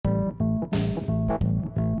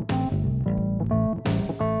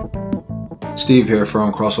Steve here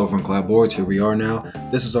from Crossover and Clapboards. Here we are now.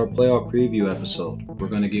 This is our playoff preview episode. We're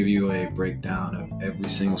going to give you a breakdown of every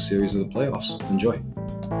single series of the playoffs. Enjoy.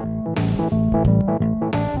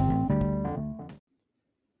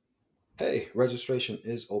 Hey, registration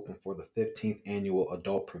is open for the 15th annual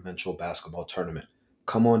Adult Provincial Basketball Tournament.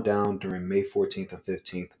 Come on down during May 14th and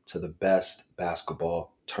 15th to the best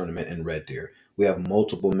basketball tournament in Red Deer. We have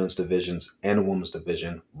multiple men's divisions and a women's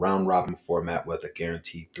division, round-robin format with a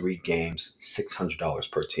guaranteed 3 games,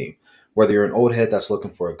 $600 per team. Whether you're an old head that's looking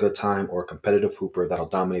for a good time or a competitive hooper that'll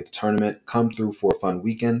dominate the tournament, come through for a fun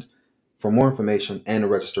weekend. For more information and to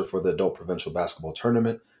register for the Adult Provincial Basketball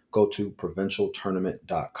Tournament, go to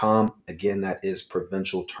provincialtournament.com. Again, that is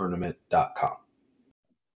provincialtournament.com.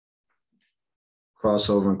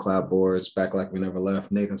 Crossover and Clapboards, back like we never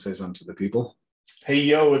left. Nathan, say something to the people. Hey,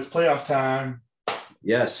 yo, it's playoff time.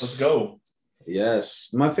 Yes. Let's go. Yes.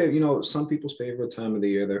 My favorite, some people's favorite time of the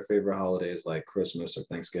year, their favorite holidays like Christmas or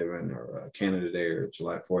Thanksgiving or Canada Day or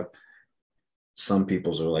July 4th. Some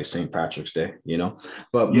people's are like St. Patrick's Day,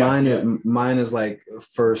 but mine is like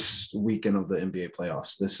first weekend of the NBA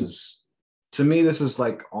playoffs. To me, this is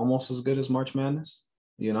like almost as good as March Madness,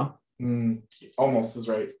 Almost is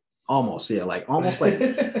right. Almost, yeah, almost like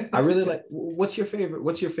I really like. What's your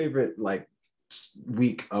favorite like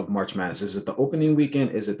week of March Madness? Is it the opening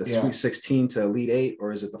weekend? Is it the Sweet 16 to Elite 8,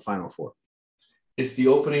 or is it the Final Four? It's the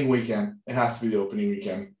opening weekend. It has to be the opening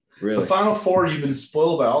weekend. Really? The Final Four, you've been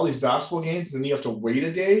spoiled by all these basketball games, and then you have to wait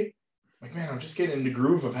a day. Like, man, I'm just getting in the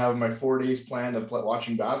groove of having my 4 days planned of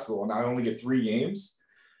watching basketball, and I only get 3 games.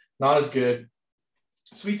 Not as good.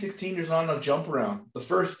 Sweet 16, there's not enough jump around. The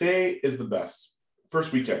first day is the best.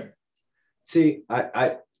 First weekend. See,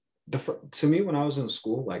 to me, when I was in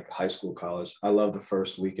school, like high school, college, I love the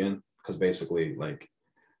first weekend because basically,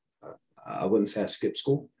 I wouldn't say I skipped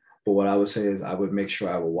school, but what I would say is I would make sure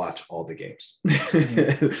I would watch all the games.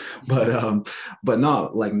 But no,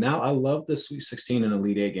 like now I love the Sweet 16 and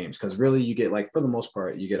Elite 8 games because really you get for the most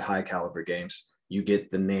part, you get high caliber games. You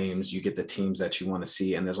get the names, you get the teams that you want to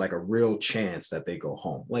see, and there's like a real chance that they go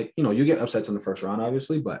home. You get upsets in the first round,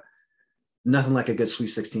 obviously, but nothing like a good Sweet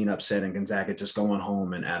 16 upset and Gonzaga just going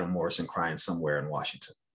home and Adam Morrison crying somewhere in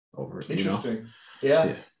Washington over it. Interesting.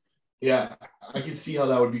 Yeah. I can see how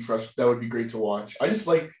that would be fresh. That would be great to watch. I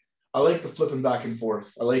like the flipping back and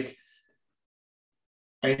forth. I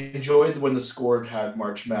enjoyed when the Score had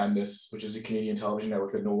March Madness, which is a Canadian television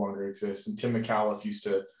network that no longer exists. And Tim McAuliffe used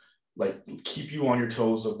to keep you on your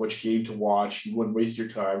toes of which game to watch. He wouldn't waste your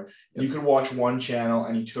time. And you could watch one channel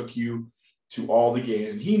and he took you to all the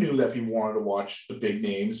games. And he knew that people wanted to watch the big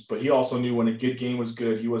names, but he also knew when a good game was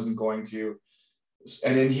good, he wasn't going to.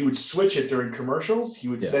 And then he would switch it during commercials. He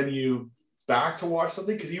would send you back to watch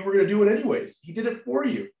something because you were going to do it anyways. He did it for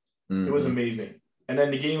you. Mm-hmm. It was amazing. And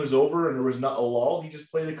then the game was over and there was not a lull. He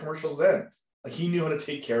just played the commercials then. He knew how to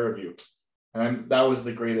take care of you. And that was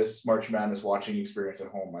the greatest March Madness watching experience at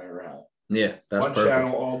home I ever had. Yeah, that's one perfect.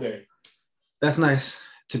 Channel all day. That's nice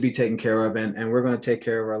to be taken care of, and we're going to take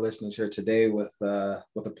care of our listeners here today with a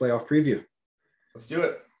playoff preview. Let's do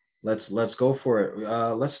it. Let's go for it.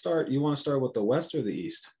 Let's start. You want to start with the West or the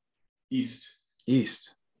East?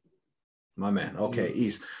 East. My man. Okay,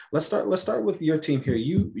 East. Let's start with your team here.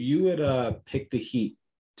 You had picked the Heat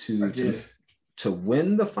to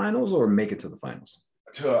win the finals or make it to the finals.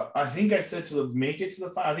 I think I said to make it to the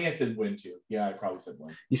final. I think I said win too. Yeah, I probably said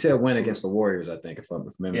win. You said win against the Warriors, I think, if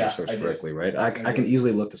memory serves correctly, right? I can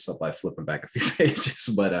easily look this up by flipping back a few pages,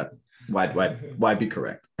 but why be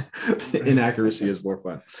correct? Inaccuracy is more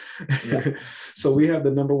fun. Yeah. So we have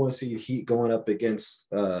the number 1 seed Heat going up against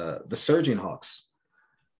the Surging Hawks.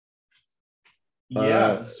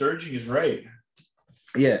 The Surging is right.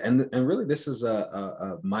 Yeah, and really this is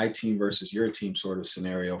a my team versus your team sort of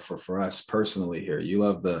scenario for us personally here. You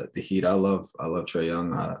love the Heat. I love Trae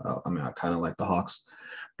Young. I kind of like the Hawks,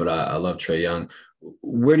 but I love Trae Young.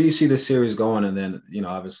 Where do you see this series going? And then,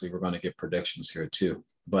 obviously we're going to get predictions here too.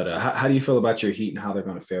 But how do you feel about your Heat and how they're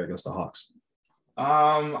going to fare against the Hawks?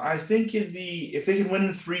 I think if they can win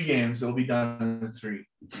in 3 games, it'll be done in 3.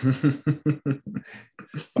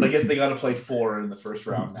 But I guess they got to play 4 in the first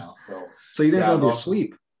round now. So you think it's going to be a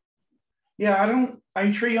sweep? Yeah,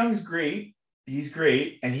 Trae Young's great. He's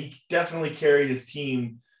great, and he definitely carried his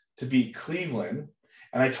team to beat Cleveland.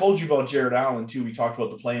 And I told you about Jared Allen too. We talked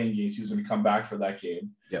about the playing games. He was going to come back for that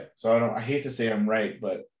game. Yeah. So I hate to say I'm right,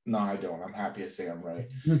 but no, I don't. I'm happy to say I'm right.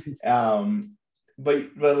 But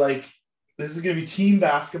this is going to be team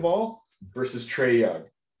basketball versus Trae Young.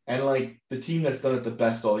 And the team that's done it the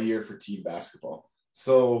best all year for team basketball.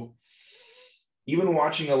 So even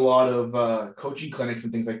watching a lot of coaching clinics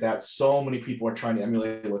and things like that, so many people are trying to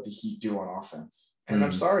emulate what the Heat do on offense. And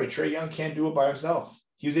I'm sorry, Trae Young can't do it by himself.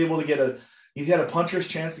 He was able to he's had a puncher's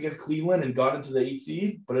chance against Cleveland and got into the 8th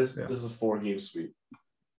seed, but this is a 4-game sweep.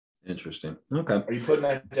 Interesting. Okay. Are you putting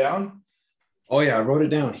that down? Oh yeah, I wrote it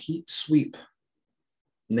down. Heat sweep.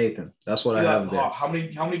 Nathan, that's what I have there. How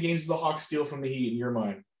many games does the Hawks steal from the Heat in your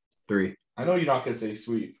mind? 3. I know you're not going to say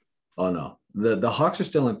sweep. Oh no, the Hawks are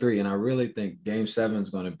still in 3, and I really think Game 7 is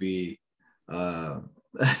going to be a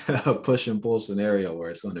push and pull scenario where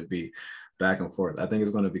it's going to be back and forth. I think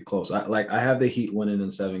it's going to be close. I have the Heat winning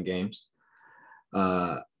in 7 games,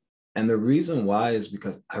 and the reason why is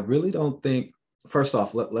because I really don't think. First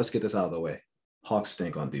off, let's get this out of the way. Hawks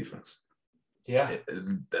stink on defense. Yeah.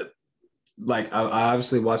 I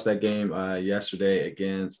obviously watched that game yesterday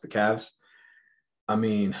against the Cavs. I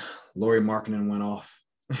mean, Lauri Markkanen went off.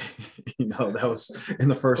 That was in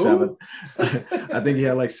the first half. I think he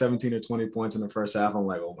had like 17 or 20 points in the first half. I'm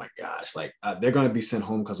like, oh my gosh, they're going to be sent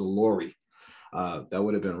home because of Lauri. That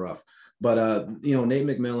would have been rough. But Nate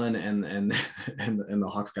McMillan and the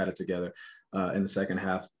Hawks got it together in the second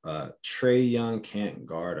half. Trae Young can't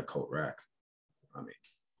guard a coat rack. I mean,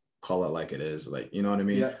 call it like it is. You know what I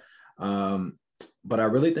mean? Yeah. But I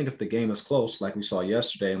really think if the game is close, like we saw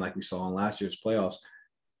yesterday and like we saw in last year's playoffs,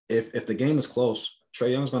 if the game is close,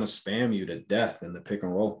 Trae Young's going to spam you to death in the pick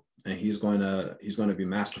and roll, and he's going to be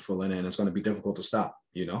masterful in it, and it's going to be difficult to stop.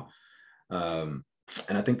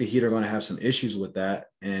 And I think the Heat are going to have some issues with that.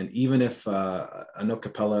 And even if I know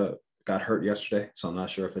Capella got hurt yesterday, so I'm not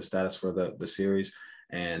sure if his status for the series,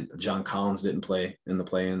 and John Collins didn't play in the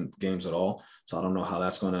play-in games at all, so I don't know how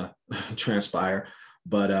that's going to transpire.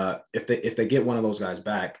 But if they get one of those guys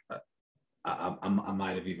back, I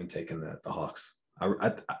might have even taken the Hawks.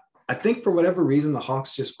 I think for whatever reason, the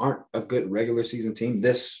Hawks just aren't a good regular season team,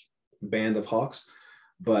 this band of Hawks.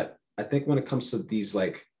 But I think when it comes to these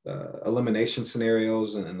elimination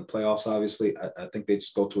scenarios and the playoffs, obviously, I think they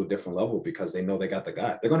just go to a different level because they know they got the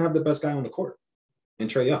guy. They're going to have the best guy on the court in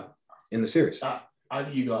Trae Young in the series. I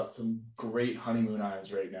think you got some great honeymoon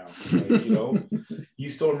eyes right now. You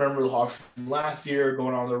still remember the Hawks from last year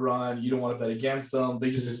going on the run. You don't want to bet against them.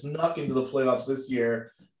 They just snuck into the playoffs this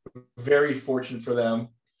year. Very fortunate for them.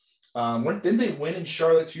 Didn't they win in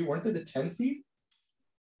Charlotte too? Weren't they the 10 seed?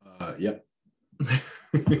 Yep.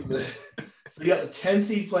 So you got the 10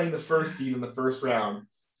 seed playing the first seed in the first round.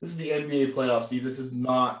 This is the NBA playoffs, Steve. This is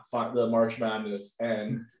not the March Madness,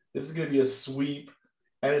 and this is going to be a sweep.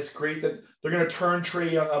 And it's great that they're going to turn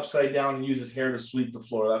Trae Young upside down and use his hair to sweep the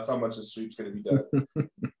floor. That's how much the sweep's going to be done.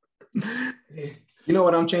 You know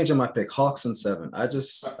what? I'm changing my pick. Hawks in 7. I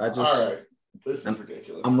just. All right. This is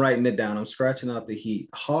ridiculous. I'm writing it down. I'm scratching out the Heat.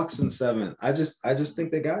 Hawks in 7. I just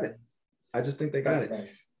think they got it. I just think they got it.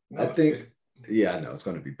 Nice. No, I think. Yeah, I know it's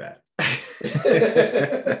going to be bad.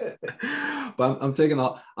 But I'm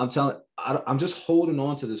just holding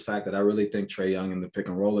on to this fact that I really think Trae Young in the pick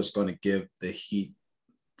and roll is going to give the Heat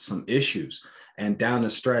some issues. And down the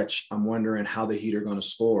stretch, I'm wondering how the Heat are going to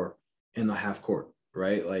score in the half court,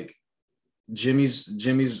 right? Like Jimmy's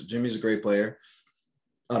a great player.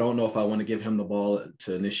 I don't know if I want to give him the ball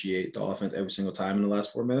to initiate the offense every single time in the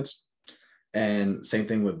last 4 minutes. And same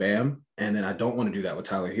thing with Bam. And then I don't want to do that with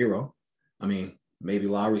Tyler Hero. I mean, maybe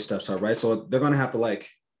Lowry steps up, right? So they're going to have to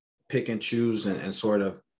pick and choose and sort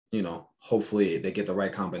of, hopefully they get the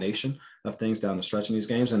right combination of things down the stretch in these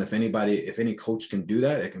games. And if any coach can do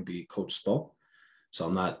that, it can be Coach Spo. So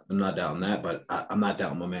I'm not doubting that, but I'm not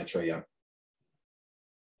doubting my man Trae Young.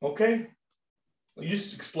 Okay. You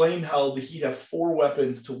just explained how the Heat have 4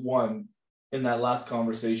 weapons to 1 in that last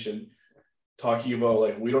conversation, talking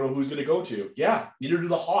about we don't know who's going to go to. Yeah, neither do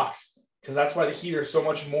the Hawks, because that's why the Heat are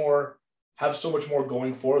have so much more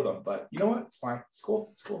going for them. But you know what? It's fine. It's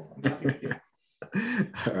cool. I'm happy with you.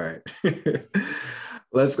 All right.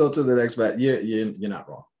 Let's go to the next match. You're not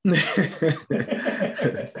wrong.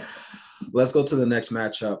 Let's go to the next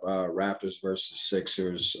matchup. Raptors versus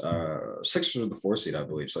Sixers. Sixers are the 4 seed, I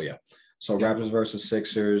believe. So yeah. So Raptors versus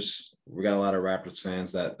Sixers. We got a lot of Raptors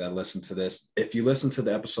fans that listen to this. If you listen to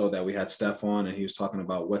the episode that we had Steph on and he was talking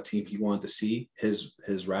about what team he wanted to see his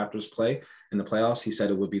Raptors play in the playoffs, he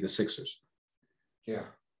said it would be the Sixers. Yeah.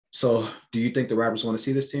 So do you think the Raptors want to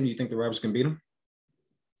see this team? Do you think the Raptors can beat them?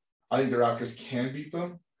 I think the Raptors can beat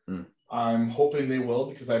them. I'm hoping they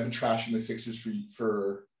will, because I've been trashing the Sixers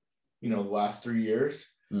for the last 3 years.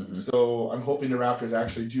 Mm-hmm. So I'm hoping the Raptors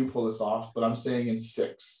actually do pull this off, but I'm saying in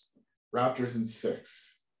 6. Raptors in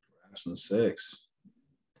 6. Raptors in 6.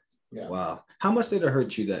 Yeah. Wow. How much did it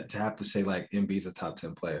hurt you to have to say Embiid's a top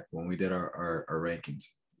 10 player when we did our rankings?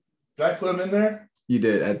 Did I put him in there? You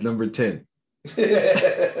did at number 10.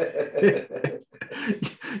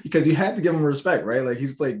 Because you have to give him respect, right? Like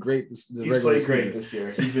he's played great He's played great this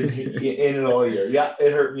year. He's been in it all year. Yeah,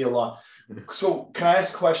 it hurt me a lot. So can I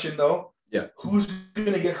ask a question though? Yeah. Who's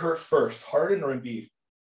going to get hurt first, Harden or Embiid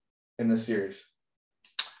in this series?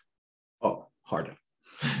 Oh, Harden.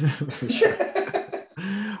 For sure.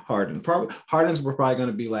 Harden. Harden's probably going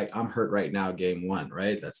to be like, I'm hurt right now, game one,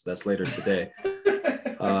 right? That's later today.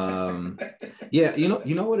 Yeah, you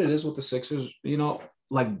know what it is with the Sixers,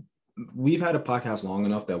 like we've had a podcast long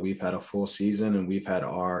enough that we've had a full season and we've had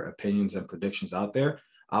our opinions and predictions out there.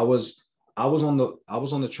 I was on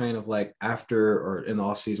the train of like after or in the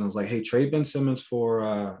off season, I was like, hey, trade Ben Simmons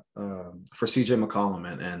for CJ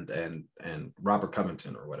McCollum and Robert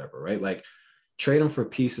Covington or whatever, right? Like trade them for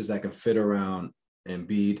pieces that can fit around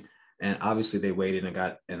Embiid. And obviously they waited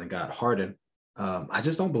and got Harden. I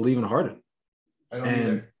just don't believe in Harden. I don't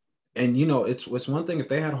either. And it's one thing if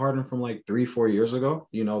they had Harden from like 3-4 years ago,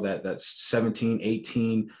 that's 17,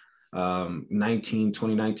 18, 19,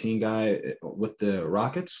 2019 guy with the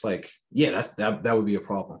Rockets, like, yeah, that would be a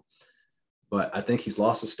problem. But I think he's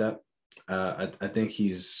lost a step. I think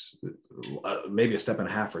he's maybe a step and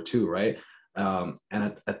a half or two, right? And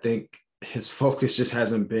I think his focus just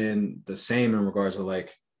hasn't been the same in regards to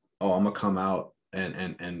like, oh, I'm gonna come out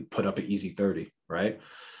and put up an easy 30, right?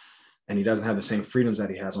 And he doesn't have the same freedoms that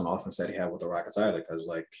he has on offense that he had with the Rockets either, because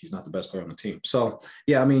like he's not the best player on the team. So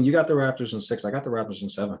yeah, I mean, you got the Raptors in 6. I got the Raptors in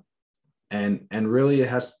 7, and really it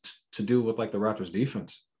has to do with like the Raptors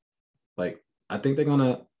defense. Like I think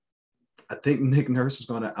Nick Nurse is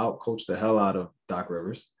gonna outcoach the hell out of Doc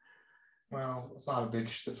Rivers. Well, it's not a big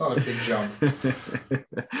jump.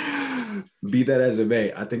 Be that as it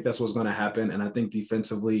may, I think that's what's going to happen, and I think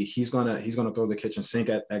defensively he's gonna throw the kitchen sink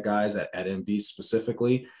at guys at Embiid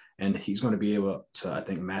specifically, and he's going to be able to, I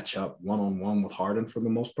think, match up one-on-one with Harden for the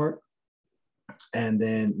most part. And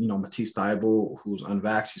then Matisse Thybulle, who's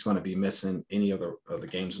unvaxxed, he's going to be missing any other of the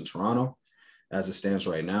games in Toronto as it stands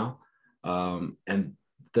right now, and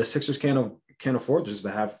the Sixers can't afford just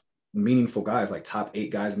to have meaningful guys, like top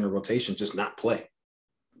 8 guys in their rotation, just not play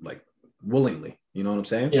like willingly. You know what I'm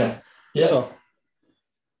saying? Yeah. So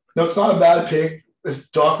no, it's not a bad pick. If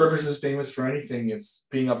Doc Rivers is famous for anything, it's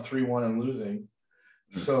being up 3-1 and losing.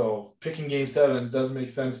 So picking game 7 does make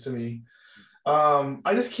sense to me.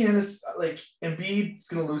 I just can't, like, Embiid's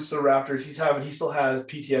gonna lose to the Raptors. He still has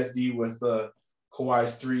PTSD with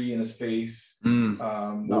Kawhi's 3 in his face,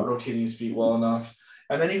 not rotating his feet well enough.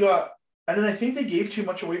 And then I think they gave too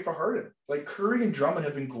much away for Harden. Like Curry and Drummond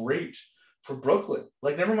have been great for Brooklyn.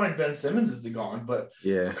 Like never mind Ben Simmons is gone, but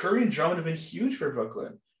yeah, Curry and Drummond have been huge for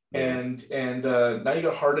Brooklyn. Yeah. And now you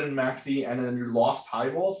got Harden, Maxey, and then you lost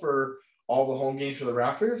Thybulle for all the home games for the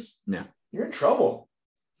Raptors. Yeah, you're in trouble.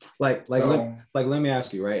 Let me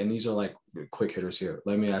ask you, right? And these are like quick hitters here.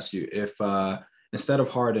 Let me ask you, if instead of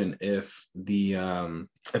Harden, if the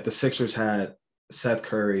Sixers had Seth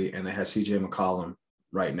Curry and they had CJ McCollum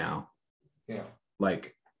right now, yeah,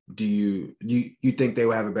 like, do you think they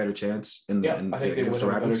would have a better chance? I think they would have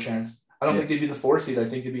a better chance. I don't think they'd be the 4 seed. I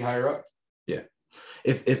think they'd be higher up. Yeah,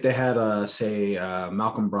 if they had say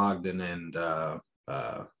Malcolm Brogdon and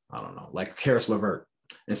I don't know, like Karis LeVert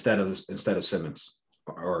instead of Simmons,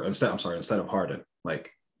 or instead of Harden,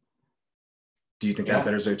 like, do you think that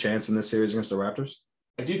betters their chance in this series against the Raptors?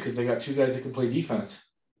 I do, because they got 2 guys that can play defense.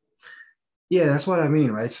 Yeah, that's what I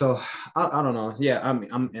mean, right? So I don't know. Yeah,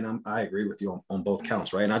 I agree with you on both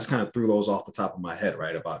counts, right? And I just kind of threw those off the top of my head,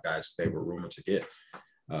 right, about guys they were rumored to get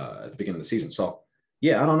at the beginning of the season. So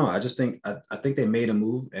yeah, I don't know. I just think I think they made a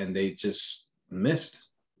move and they just missed.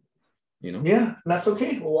 Yeah, and that's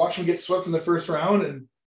okay. We'll watch them get swept in the first round, and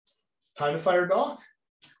time to fire Doc.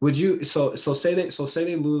 Would you say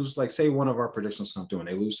they lose, like say one of our predictions come through and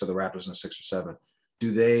they lose to the Raptors in 6 or 7?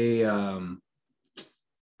 Do they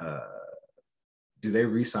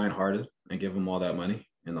re-sign Harden and give him all that money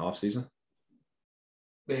in the offseason?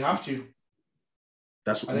 They have to.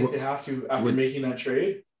 I think they have to after making that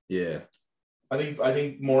trade. Yeah. I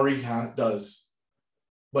think Morey does.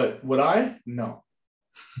 But would I? No.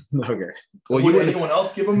 Okay. Well, would anyone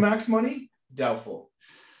else give him max money? Doubtful.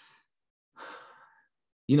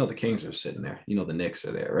 The Kings are sitting there. The Knicks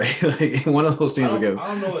are there, right? Like one of those teams will go. I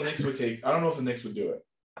don't know the Knicks would take. I don't know if the Knicks would do it.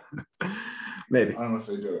 Maybe. I don't know if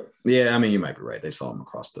they do it. Yeah, I mean, you might be right. They saw him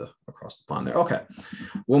across the pond there. Okay,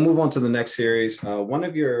 we'll move on to the next series. One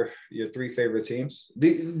of your 3 favorite teams. Do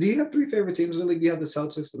you have 3 favorite teams in the league? Do you have the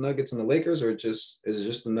Celtics, the Nuggets, and the Lakers, or is it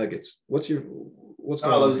just the Nuggets? What's going on?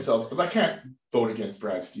 I love the Celtics. I can't vote against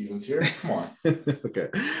Brad Stevens here. Come on. Okay,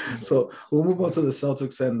 so we'll move on to the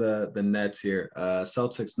Celtics and the Nets here.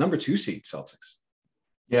 Celtics, number 2 seed Celtics.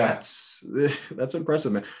 Yeah. That's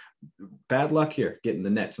impressive, man. Bad luck here getting the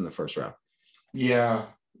Nets in the first round. Yeah.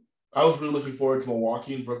 I was really looking forward to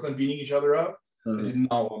Milwaukee and Brooklyn beating each other up. I did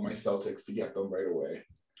not want my Celtics to get them right away.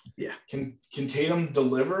 Yeah. Can Tatum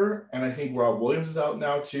deliver? And I think Rob Williams is out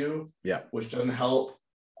now too. Yeah. Which doesn't help.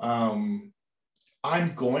 I'm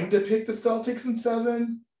going to pick the Celtics in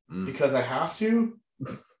 7 because I have to.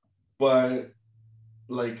 But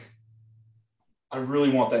like, I really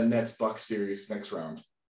want that Nets Bucks series next round.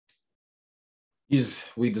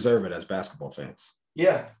 We deserve it as basketball fans.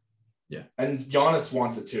 Yeah. Yeah. And Giannis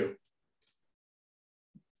wants it too.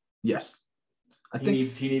 Yes. He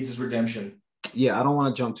needs his redemption. Yeah, I don't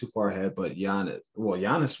want to jump too far ahead, but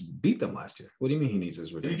Giannis beat them last year. What do you mean he needs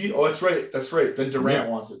his redemption? Oh, that's right. That's right. Then Durant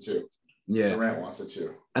wants it too. Yeah. Durant wants it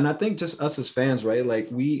too. And I think just us as fans, right? Like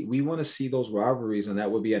we want to see those rivalries, and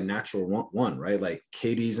that would be a natural one, right? Like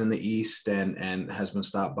KD's in the East and has been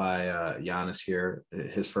stopped by Giannis here,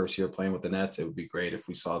 his first year playing with the Nets. It would be great if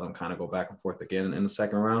we saw them kind of go back and forth again in the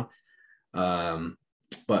second round.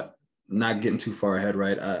 But not getting too far ahead,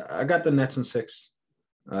 right? I got the Nets in 6.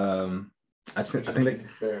 I think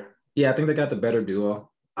they got the better duo.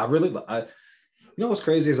 You know what's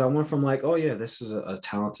crazy is I went from like, oh yeah, this is a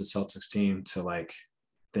talented Celtics team to like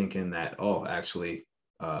thinking that, oh, actually,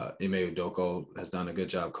 Ime Udoka has done a good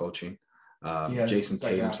job coaching. Jason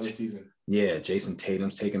Tatum's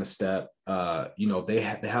taking a step. They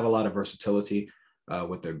have a lot of versatility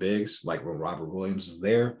with their bigs, like when Robert Williams is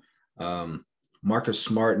there. Marcus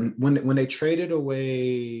Smart, when they traded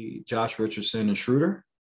away Josh Richardson and Schroeder,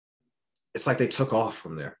 it's like they took off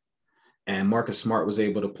from there. And Marcus Smart was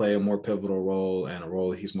able to play a more pivotal role and a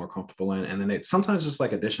role he's more comfortable in. And then it's sometimes just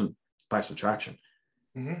like addition by subtraction.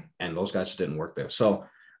 Mm-hmm. And those guys just didn't work there. So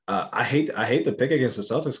I hate the pick against the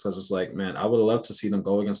Celtics because it's like, man, I would have loved to see them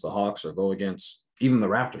go against the Hawks or go against even the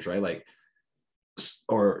Raptors, right? Like,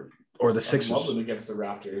 or the Sixers. I love them against the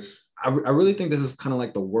Raptors. I really think this is kind of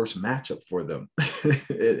like the worst matchup for them.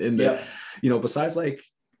 Besides like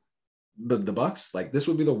the Bucks, like this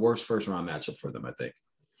would be the worst first round matchup for them, I think.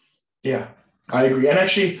 Yeah, I agree. And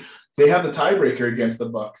actually, they have the tiebreaker against the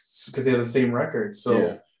Bucks because they have the same record.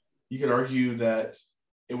 So you could argue that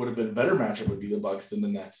it would have been a better matchup would be the Bucks than the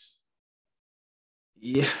Nets.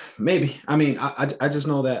 Yeah, maybe. I mean, I just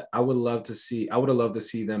know that I would have loved to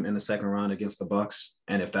see them in the second round against the Bucks.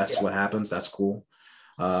 And if that's what happens, that's cool.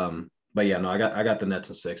 But yeah, no, I got the Nets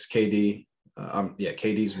in 6. KD,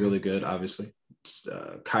 KD's really good, obviously.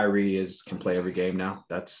 Kyrie can play every game now.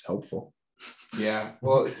 That's helpful. Yeah,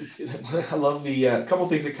 well, I love the couple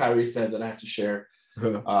things that Kyrie said that I have to share.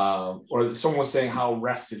 Or someone was saying how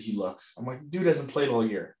rested he looks. I'm like, the dude hasn't played all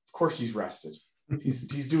year. Of course he's rested.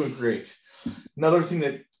 He's doing great. Another thing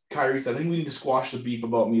that Kyrie said, I think we need to squash the beef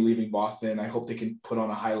about me leaving Boston. I hope they can put on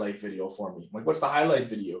a highlight video for me. I'm like, what's the highlight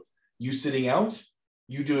video? You sitting out?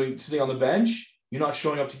 You sitting on the bench? You not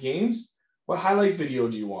showing up to games? What highlight video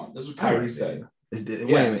do you want? This is what Kyrie said. Wait a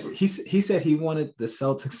minute. He said he wanted the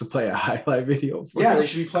Celtics to play a highlight video. They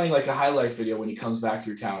should be playing like a highlight video when he comes back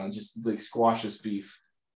through town and just like squash this beef.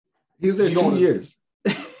 He was there 2 years.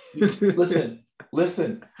 Listen.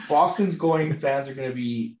 Boston's fans are going to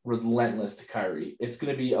be relentless to Kyrie. It's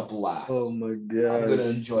going to be a blast. Oh my god! I'm going to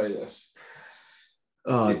enjoy this.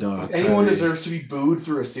 Oh, dog. If anyone deserves to be booed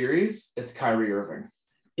through a series, it's Kyrie Irving.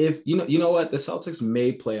 If you know what, the Celtics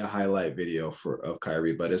may play a highlight video of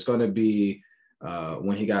Kyrie, but it's going to be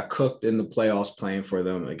when he got cooked in the playoffs playing for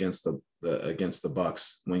them against the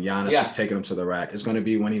Bucks, when Giannis was taking him to the rack. It's going to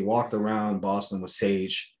be when he walked around Boston with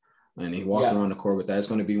Sage and he walked around the court with that. It's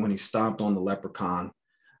going to be when he stomped on the leprechaun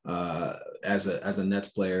as a Nets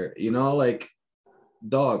player. Like,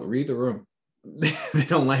 dog, read the room. They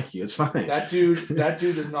don't like you. It's fine. That dude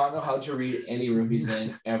does not know how to read any room he's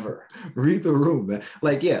in ever. Read the room, man.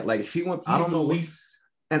 Like, if he went, I don't know.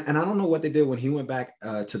 And I don't know what they did when he went back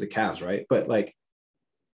to the Cavs, right? But like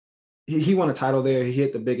he won a title there. He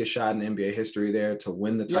hit the biggest shot in NBA history there to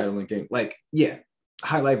win the title in game. Like,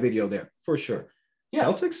 highlight video there for sure. Yeah.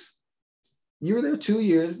 Celtics, you were there 2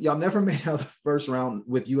 years. Y'all never made out of the first round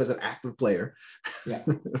with you as an active player. Yeah.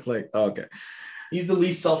 Like, okay. He's the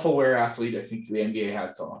least self-aware athlete I think the NBA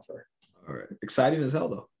has to offer. All right. Exciting as hell,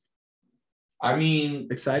 though. I mean,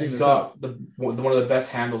 exciting. He's got one of the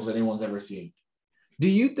best handles anyone's ever seen. Do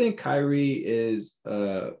you think Kyrie is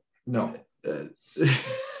no? I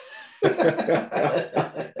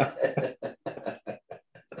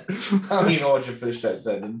don't even know what you finish that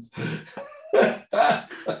sentence.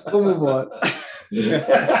 We'll move on.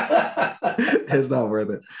 It's not worth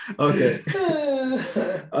it. Okay.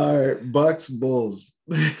 All right. Bucks, Bulls.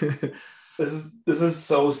 This is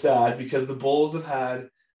so sad because the Bulls have had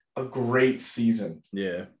a great season.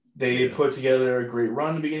 Yeah. They put together a great run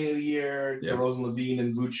at the beginning of the year. Yeah. DeRozan, Levine,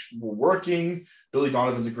 and Vooch were working. Billy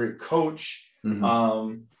Donovan's a great coach.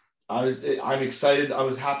 Mm-hmm. I'm excited. I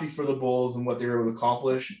was happy for the Bulls and what they were able to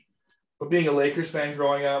accomplish. But being a Lakers fan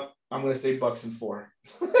growing up, I'm going to say Bucks in 4.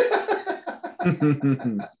 You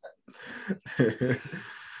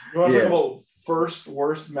want to talk about first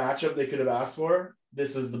worst matchup they could have asked for?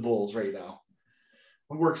 This is the Bulls right now.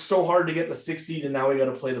 We worked so hard to get the 6th seed, and now we got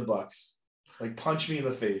to play the Bucks. Like, punch me in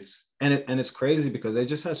the face. And it's crazy because they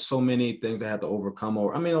just have so many things they have to overcome.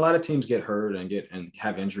 Or I mean, a lot of teams get hurt and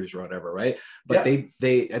have injuries or whatever, right? But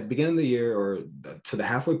they at the beginning of the year or to the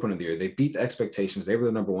halfway point of the year, they beat the expectations. They were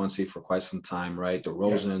the number 1 seed for quite some time, right?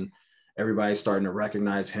 DeRozan, everybody's starting to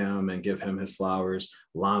recognize him and give him his flowers.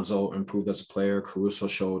 Lonzo improved as a player. Caruso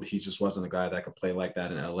showed he just wasn't a guy that could play like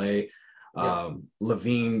that in LA.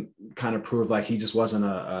 Levine kind of proved like he just wasn't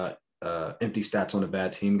a empty stats on a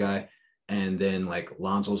bad team guy. And then like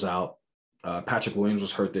Lonzo's out. Patrick Williams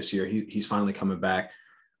was hurt this year. He's finally coming back.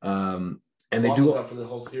 And they Lonzo's out for the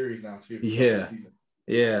whole series now too.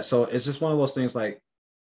 Yeah. So it's just one of those things like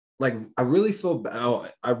I really feel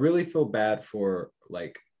bad for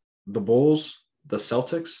like the Bulls, the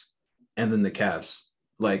Celtics, and then the Cavs.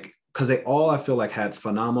 Like, because they all, I feel like, had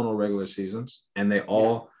phenomenal regular seasons and they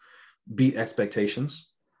all beat expectations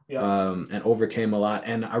and overcame a lot.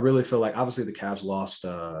 And I really feel like obviously the Cavs lost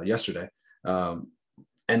yesterday. And,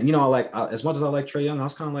 you know, like as much as I like Trae Young, I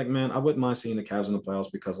was kind of like, man, I wouldn't mind seeing the Cavs in the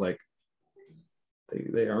playoffs because like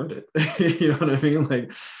they earned it. You know what I mean?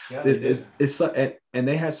 Like it's and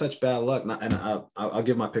they had such bad luck. And I'll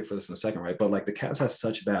give my pick for this in a second, right? But like the Cavs has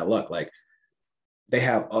such bad luck. Like they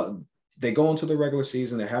go into the regular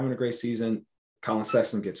season, they're having a great season. Colin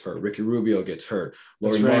Sexton gets hurt. Ricky Rubio gets hurt.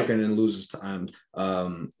 Lauri Markkanen loses time.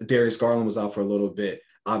 Darius Garland was out for a little bit.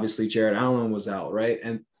 Obviously, Jared Allen was out, right?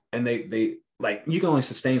 And they like you can only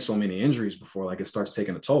sustain so many injuries before like it starts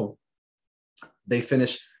taking a toll. They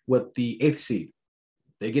finish with the 8th seed.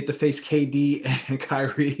 They get to face KD and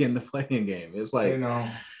Kyrie in the playing game. It's like,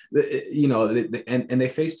 you know, and they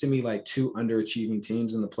face to me like 2 underachieving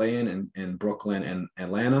teams in the play-in and Brooklyn and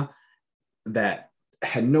Atlanta that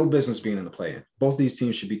had no business being in the play-in. Both these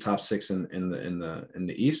teams should be top 6 in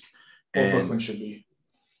the East. Well, and Brooklyn should be.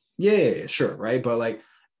 Yeah, sure, right. But like,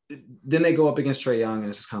 then they go up against Trae Young, and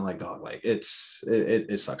it's just kind of like, dog, like it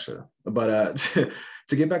sucks for them. But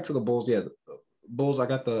to get back to the Bulls, Bulls, I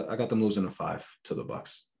got them losing a 5 to the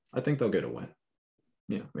Bucks. I think they'll get a win.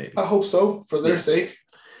 Yeah, maybe. I hope so for their sake.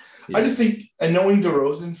 Yeah. I just think, and knowing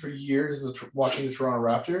DeRozan for years as watching the Toronto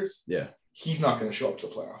Raptors, he's not going to show up to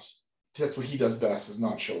the playoffs. That's what he does best, is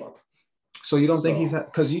not show up. So you don't think he's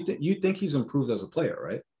because you think he's improved as a player,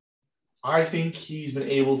 right? I think he's been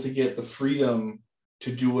able to get the freedom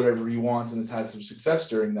to do whatever he wants and has had some success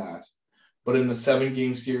during that. But in the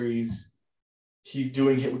 7-game series,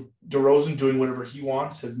 DeRozan doing whatever he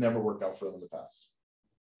wants has never worked out for them in the past.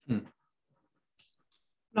 No,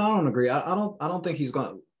 I don't agree. I don't think he's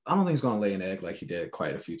gonna lay an egg like he did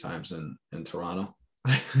quite a few times in Toronto.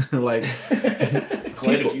 Like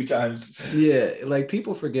quite a few times. Yeah, like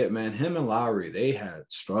people forget, man, him and Lowry, they had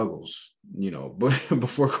struggles, you know,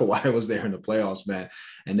 before Kawhi was there in the playoffs, man.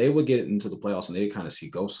 And they would get into the playoffs and they kind of see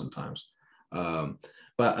ghosts sometimes. But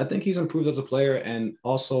I think he's improved as a player. And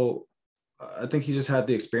also, I think he just had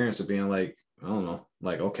the experience of being like, I don't know,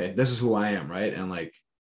 like, okay, this is who I am, right? And like,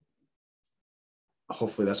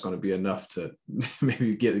 hopefully that's going to be enough to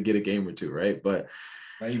maybe get a game or 2, right? But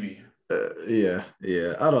maybe. Yeah.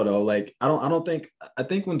 I don't know. Like, I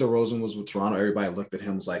think when DeRozan was with Toronto, everybody looked at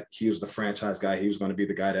him as like he was the franchise guy. He was going to be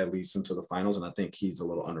the guy that leads them to the finals. And I think he's a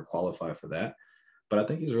little underqualified for that. But I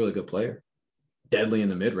think he's a really good player. Deadly in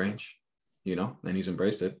the mid-range, you know, and he's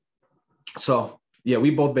embraced it. So, yeah,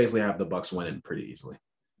 we both basically have the Bucks winning pretty easily.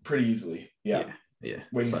 Yeah.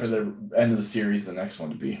 Waiting for the end of the series, the next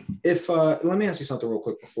one to be. If let me ask you something real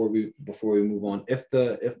quick before we move on. If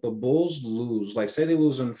the Bulls lose, like say they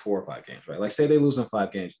lose in 4 or 5 games, right? Like say they lose in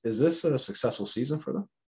 5 games, is this a successful season for them?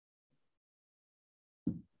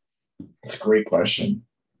 That's a great question.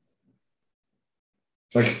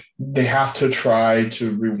 Like they have to try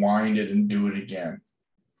to rewind it and do it again.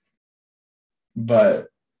 But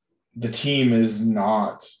the team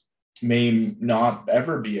may not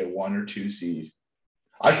ever be a 1 or 2 seed.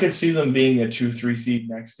 I could see them being a 2-3 seed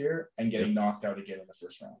next year and getting knocked out again in the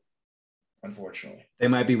first round. Unfortunately, they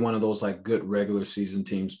might be one of those like good regular season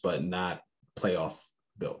teams, but not playoff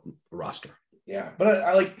built roster. Yeah, but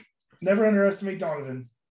I like never underestimate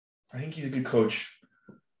Donovan. I think he's a good coach.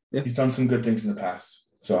 Yeah. He's done some good things in the past,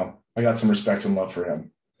 so I got some respect and love for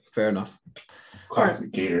him. Fair enough.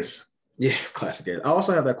 Classic Gators. Yeah, classic games. I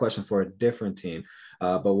also have that question for a different team,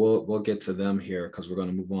 but we'll get to them here because we're going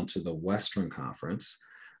to move on to the Western Conference,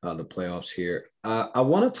 the playoffs here. I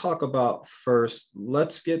want to talk about first.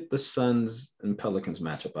 Let's get the Suns and Pelicans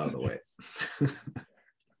matchup out of the way.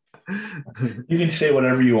 You can say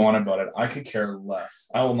whatever you want about it. I could care less.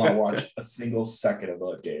 I will not watch a single second of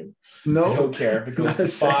that game. I No, don't care if it goes not a to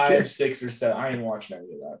 5, second. 6, or 7. I ain't watching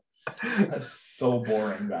any of that. That's so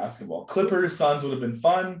boring basketball. Clippers, Suns would have been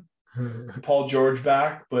fun. Paul George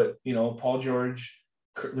back, but Paul George,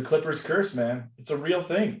 the Clippers curse, man. It's a real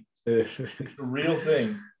thing. It's a real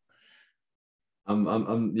thing.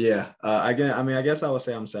 Yeah. Again, I mean, I guess I would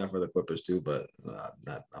say I'm sad for the Clippers too, but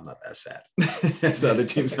I'm not that sad as the other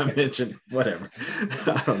teams I mentioned. Whatever.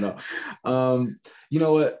 I don't know. You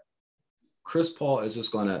know what? Chris Paul is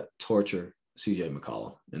just going to torture CJ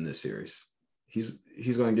McCollum in this series. He's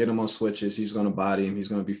going to get him on switches. He's going to body him. He's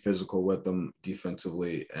going to be physical with him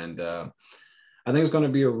defensively, and I think it's going to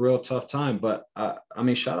be a real tough time. But I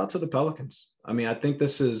mean, shout out to the Pelicans. I mean, I think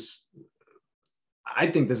this has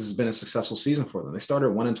been a successful season for them. They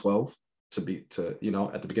started 1-12 at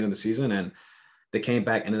the beginning of the season, and they came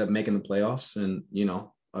back, ended up making the playoffs, and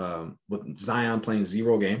with Zion playing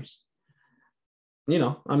 0 games.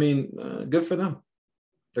 I mean, good for them.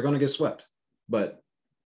 They're going to get swept, but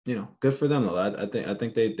good for them though. I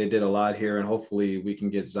think they did a lot here, and hopefully we can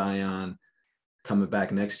get Zion coming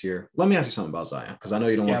back next year. Let me ask you something about Zion, because I know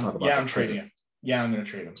you don't want to talk about. Yeah, I'm trading him. Yeah, I'm going to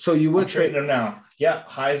trade him. So you would trade him now? Yeah,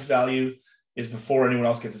 highest value is before anyone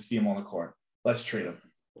else gets to see him on the court. Let's trade him.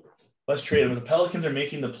 If the Pelicans are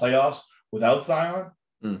making the playoffs without Zion,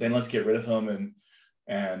 then let's get rid of him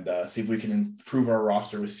and see if we can improve our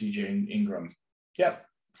roster with CJ Ingram. Yep,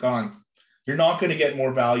 gone. You're not going to get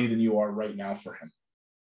more value than you are right now for him.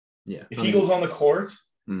 Yeah. If he goes on the court,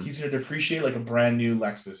 he's going to depreciate like a brand new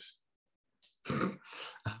Lexus.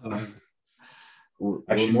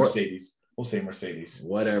 Actually, Mercedes. We'll say Mercedes.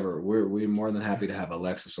 Whatever. We're more than happy to have a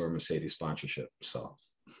Lexus or a Mercedes sponsorship. So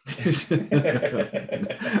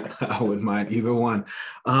I wouldn't mind either one.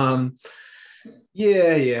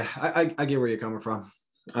 Yeah. I get where you're coming from.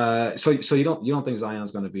 So you don't think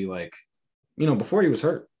Zion's going to be like, before he was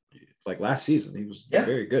hurt, like last season, he was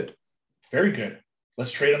very good. Very good. Let's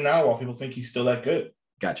trade him now while people think he's still that good.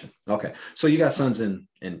 Gotcha. Okay. So you got Suns in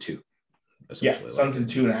 2. Yeah, Suns in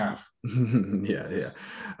 2.5. Yeah.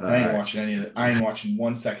 I ain't watching any of it. I ain't watching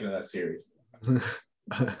 1 second of that series.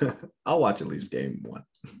 I'll watch at least game 1.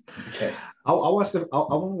 Okay. I want to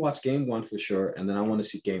watch game 1 for sure, and then I want to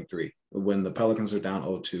see game 3 when the Pelicans are down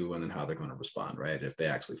 0-2, and then how they're going to respond, right? If they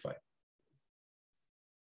actually fight.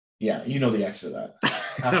 Yeah, you know the answer to that.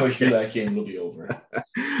 Halfway through that game, it'll be over.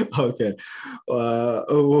 Okay.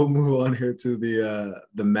 We'll move on here to the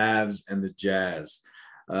Mavs and the Jazz.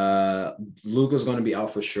 Luka's going to be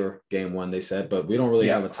out for sure game 1, they said, but we don't really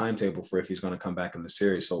have a timetable for if he's going to come back in the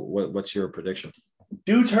series. So what's your prediction?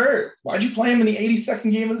 Dude's hurt. Why'd you play him in the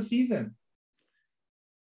 82nd game of the season?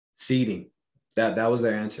 Seeding. That was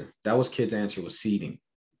their answer. That was Kid's answer, was seeding.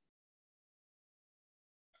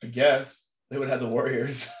 I guess they would have the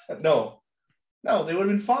Warriors. No, they would have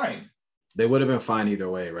been fine. They would have been fine either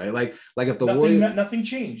way, right? Like if the Warriors, nothing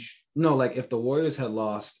changed. No, like if the Warriors had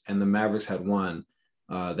lost and the Mavericks had won,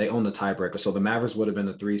 they own the tiebreaker. So the Mavericks would have been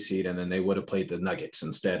the 3 seed, and then they would have played the Nuggets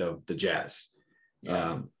instead of the Jazz.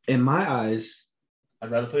 Yeah. In my eyes, I'd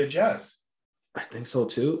rather play the Jazz. I think so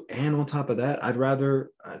too. And on top of that, I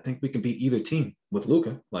think we can beat either team with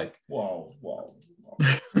Luka. Like, whoa.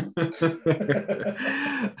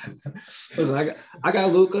 Listen, I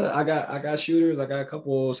got Luka. I got shooters. I got a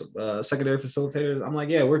couple secondary facilitators. I'm like,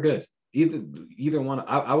 yeah, we're good. Either one.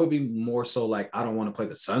 I would be more so like, I don't want to play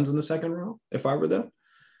the Suns in the second round if I were them.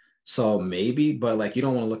 So maybe, but like, you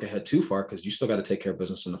don't want to look ahead too far because you still got to take care of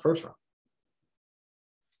business in the first round.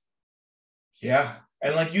 Yeah,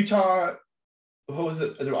 and like Utah. What was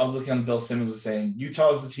it? I was looking on Bill Simmons was saying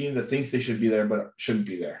Utah is the team that thinks they should be there but shouldn't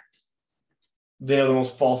be there. They have the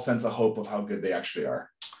most false sense of hope of how good they actually are.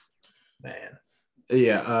 Man.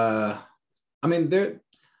 Yeah. I mean,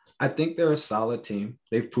 I think they're a solid team.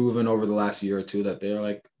 They've proven over the last year or two that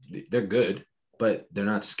they're good, but they're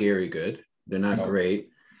not scary good. They're not great.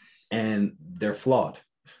 And they're flawed.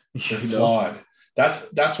 They're flawed.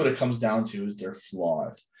 That's what it comes down to, is they're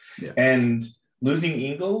flawed. Yeah. And losing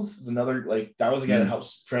Ingles is another, that was a guy that helped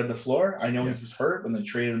spread the floor. I know he was hurt when they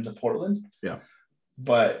traded him to Portland. Yeah.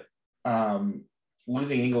 But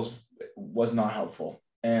losing Ingles was not helpful.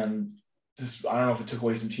 And just, I don't know if it took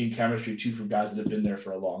away some team chemistry too from guys that have been there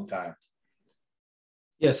for a long time.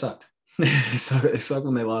 Yeah, it sucked. It sucked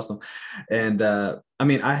when they lost them. And I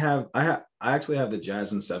mean, I actually have the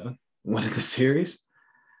Jazz in 7 winning the series.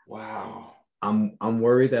 Wow. I'm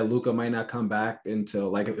worried that Luka might not come back until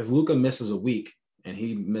like if Luka misses a week and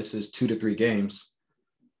he misses 2 to 3 games.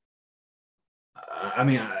 I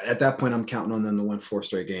mean, at that point, I'm counting on them to win 4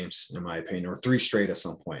 straight games, in my opinion, or 3 straight at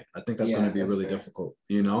some point. I think that's going to Yeah, be that's really fair. difficult.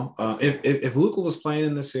 You know, That's if Luka was playing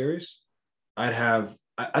in this series, I'd have.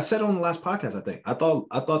 I said on the last podcast, I think I thought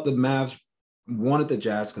the Mavs wanted the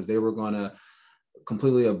Jazz because they were going to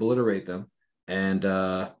completely obliterate them, and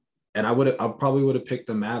I probably would have picked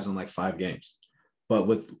the Mavs in like 5 games, but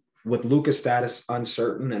with Luka's status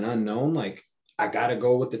uncertain and unknown, like I gotta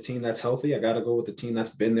go with the team that's healthy. I gotta go with the team that's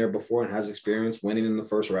been there before and has experience winning in the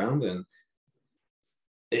first round. And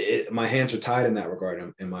my hands are tied in that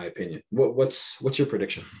regard, in my opinion. What's your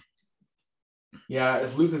prediction? Yeah,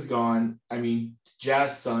 if Luka's gone, I mean,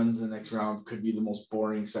 Jazz Suns in the next round could be the most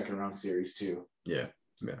boring second round series too. Yeah,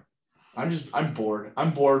 yeah, I'm bored.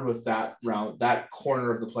 I'm bored with that round, that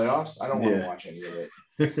corner of the playoffs. I don't want to yeah. watch any of it.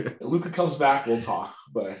 If Luka comes back, we'll talk.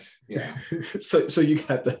 But yeah. So you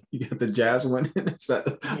got the Jazz winning.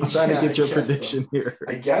 I'm trying to Yeah, get your I guess so. prediction here.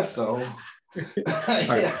 I guess so. All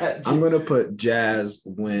right, Yeah. I'm gonna put Jazz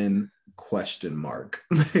win question mark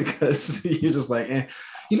because you're just like,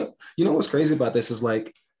 you know what's crazy about this is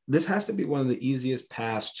like this has to be one of the easiest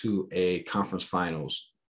paths to a conference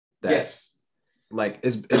finals that Yes. like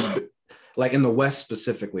is like in the West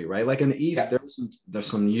specifically, right? Like in the East, Yeah. there's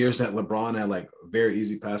some years that LeBron had like very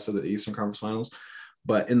easy pass to the Eastern Conference Finals,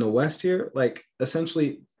 but in the West here, like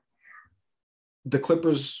essentially the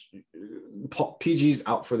Clippers, PG's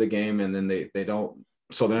out for the game, and then they don't,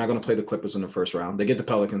 so they're not going to play the Clippers in the first round. They get the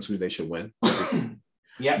Pelicans, who they should win.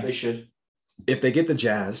 Yeah, they should. If they get the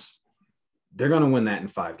Jazz, they're going to win that in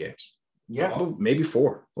 5 games. Yeah. Probably, maybe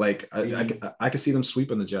 4. Like I could see them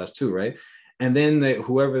sweeping the Jazz too, right? And then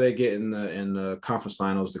whoever they get in the conference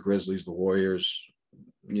finals, the Grizzlies, the Warriors,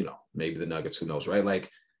 maybe the Nuggets, who knows, right?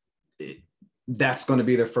 Like that's going to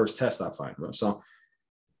be their first test, I find, bro. So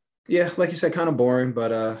yeah, like you said, kind of boring,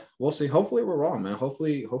 but we'll see. Hopefully we're wrong, man.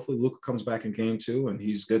 Hopefully Luka comes back in game 2 and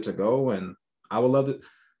he's good to go. And I would love to.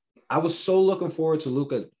 I was so looking forward to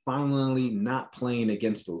Luka finally not playing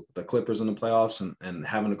against the Clippers in the playoffs and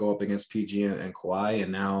having to go up against PG and Kawhi,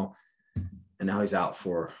 and now he's out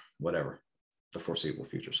for whatever the foreseeable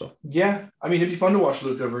future. So yeah, I mean, it'd be fun to watch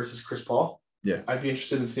Luka versus Chris Paul. Yeah, I'd be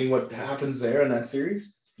interested in seeing what happens there in that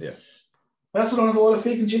series. Yeah, I also don't have a lot of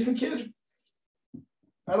faith in Jason Kidd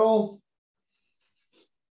at all.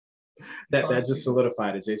 That just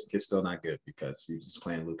solidified it. Jason Kidd's still not good because he was just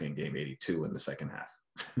playing Luka in game 82 in the second half.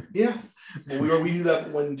 Yeah, well, we knew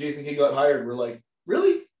that when Jason Kidd got hired. We're like,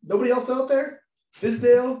 really? Nobody else out there?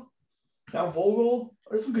 Fizdale, now Vogel.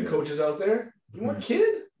 There's some good coaches out there. You want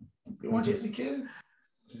Kidd? You want Jason Kidd?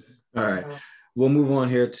 All right. We'll move on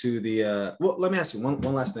here to the well, let me ask you one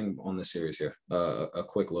last thing on this series here. A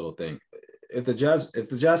quick little thing. If the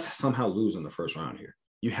Jazz somehow lose in the first round here,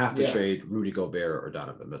 you have to trade Rudy Gobert or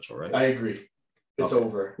Donovan Mitchell, right? I agree. It's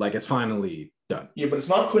over. Like it's finally done. Yeah, but it's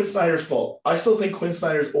not Quinn Snyder's fault. I still think Quinn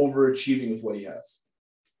Snyder's overachieving with what he has.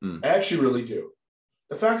 I actually really do.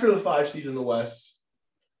 The fact of the 5 seed in the West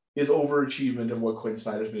is overachievement of what Quinn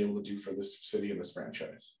Snyder's been able to do for this city and this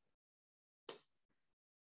franchise.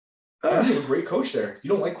 I think a great coach there. You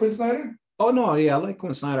don't like Quinn Snyder? Oh no, yeah, I like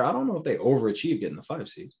Quinn Snyder. I don't know if they overachieved getting the 5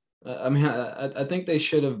 seed. I mean, I think they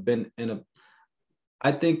should have been in a.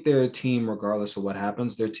 I think their team, regardless of what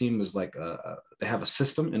happens, their team is like they have a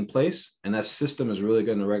system in place, and that system is really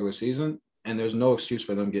good in the regular season. And there's no excuse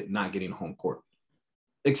for them not getting home court,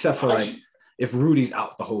 except for if Rudy's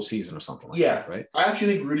out the whole season or something like that, right? I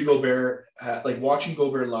actually think Rudy Gobert, like watching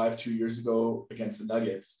Gobert live 2 years ago against the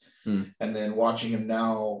Nuggets, and then watching him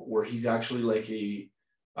now, where he's actually like a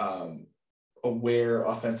aware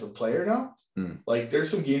offensive player now. Like there's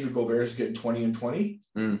some games where Gobert is getting 20 and 20,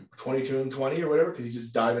 22 and 20 or whatever, because he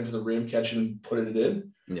just dive into the rim, catch it and put it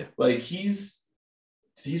in. Yeah. Like he's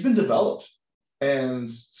been developed.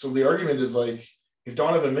 And so the argument is like, if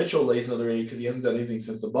Donovan Mitchell lays another 8 because he hasn't done anything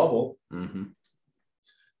since the bubble,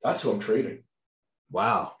 that's who I'm trading.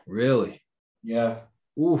 Wow. Really? Yeah.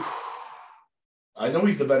 Oof. I know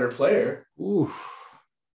he's the better player. Oof.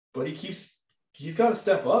 But he's got to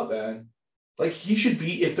step up, man. Like he should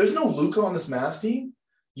be, if there's no Luka on this Mavs team,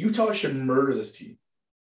 Utah should murder this team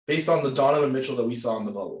based on the Donovan Mitchell that we saw in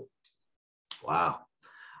the bubble. Wow.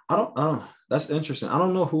 I don't, that's interesting. I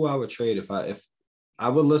don't know who I would trade if I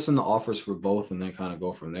would listen to offers for both and then kind of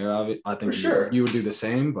go from there. I think for sure you would do the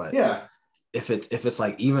same, but yeah, if it's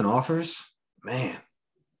like even offers, man,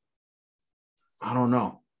 I don't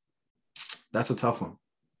know. That's a tough one.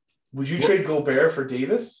 Would you trade Gobert for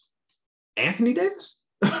Davis? Anthony Davis?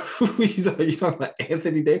 You talking about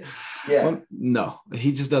Anthony Davis? Yeah. Well, no,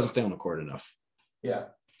 he just doesn't stay on the court enough. Yeah.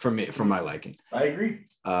 For me, for my liking. I agree.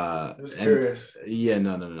 I was curious. Yeah,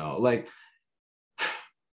 no. Like,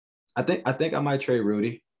 I think I might trade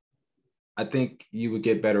Rudy. I think you would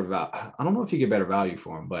get better value. I don't know if you get better value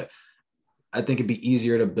for him, but I think it'd be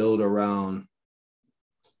easier to build around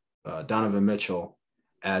Donovan Mitchell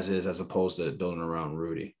as opposed to building around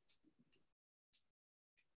Rudy.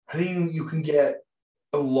 I think you can get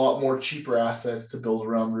a lot more cheaper assets to build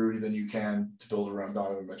around Rudy than you can to build around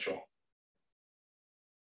Donovan Mitchell.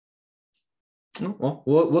 Well,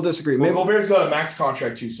 we'll disagree. Well, Gobert's got a max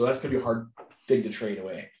contract too, so that's gonna be a hard thing to trade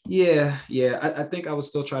away. Yeah. I think I would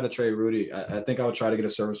still try to trade Rudy. I think I would try to get a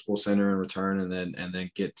serviceable center in return, and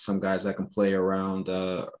then get some guys that can play around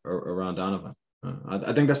Donovan.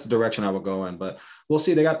 I think that's the direction I would go in, but we'll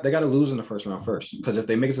see. They got to lose in the first round first, because if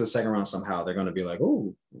they make it to the second round somehow, they're going to be like,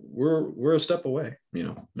 oh, we're a step away.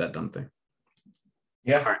 That dumb thing.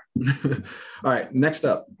 Yeah. All right. Next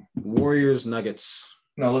up, Warriors Nuggets.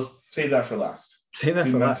 No, let's save that for last. Save that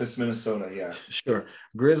for Memphis, last. Minnesota. Yeah. Sure.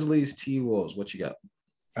 Grizzlies, T-Wolves. What you got?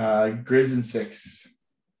 Grizz in 6.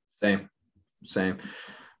 Same.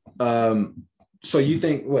 So you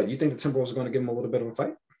think the Timberwolves are going to give them a little bit of a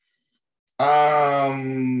fight?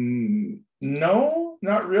 No,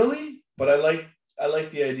 not really. But I like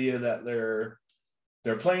the idea that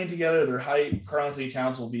they're playing together. Their height. Karl-Anthony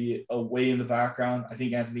Towns will be away in the background. I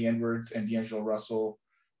think Anthony Edwards and D'Angelo Russell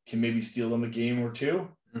can maybe steal them a game or two.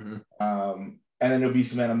 Mm-hmm. And then there'll be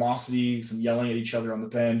some animosity, some yelling at each other on the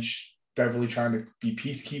bench. Beverly trying to be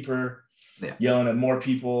peacekeeper, yelling at more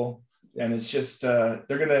people, and it's just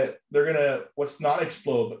they're gonna what's not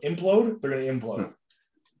explode but implode. They're gonna implode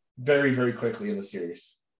very, very quickly in the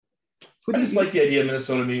series. I just like the idea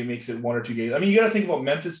Minnesota maybe makes it 1 or 2 games. I mean, you got to think about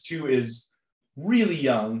Memphis too is really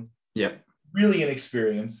young, really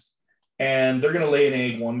inexperienced, and they're gonna lay an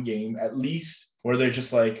egg one game at least where they're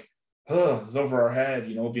just like, oh, it's over our head,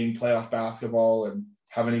 being playoff basketball and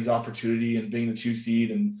having these opportunity and being the 2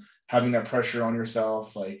 seed and having that pressure on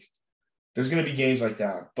yourself. Like, there's going to be games like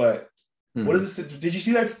that. But what is this? Did you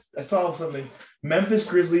see that? I saw something. Memphis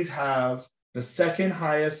Grizzlies have the second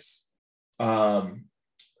highest, they're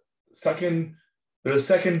the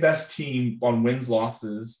second best team on wins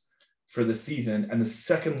losses for the season and the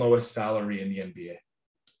second lowest salary in the NBA.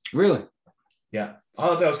 Really? Yeah. I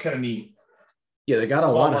thought that was kind of neat. Yeah, they got a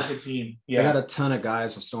lot of team. Yeah, they got a ton of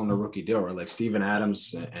guys still on the rookie deal, right? Like Steven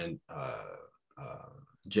Adams and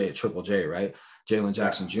Triple J, right? Jalen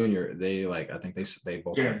Jackson Jr. They I think they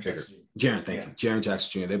both have bigger. Jaren, thank you, Jaren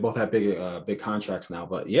Jackson Jr. They both have big contracts now,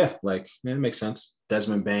 but it makes sense.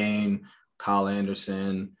 Desmond Bane, Kyle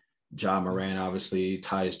Anderson, Ja Morant, obviously,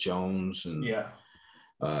 Tyus Jones, and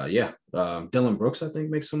Dylan Brooks, I think,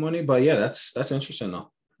 makes some money. But that's interesting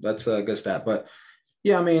though. That's a good stat. But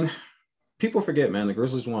yeah, I mean, people forget, man, the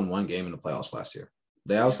Grizzlies won 1 game in the playoffs last year.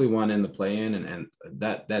 They obviously won in the play-in, and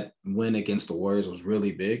that win against the Warriors was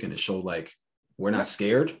really big, and it showed we're not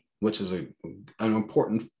scared, which is an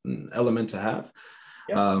important element to have.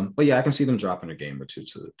 Yeah. But yeah, I can see them dropping a game or two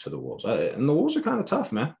to the Wolves, and the Wolves are kind of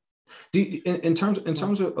tough, man. In terms of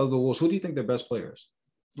the Wolves, who do you think their best players?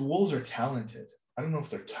 The Wolves are talented. I don't know if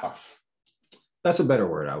they're tough. That's a better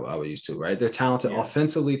word I would use too, right? They're talented,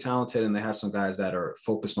 offensively talented, and they have some guys that are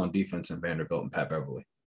focused on defense in Vanderbilt and Pat Beverly.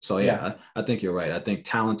 So I think you're right. I think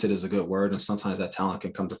talented is a good word, and sometimes that talent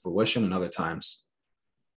can come to fruition, and other times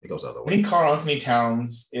it goes the other way. I think Karl-Anthony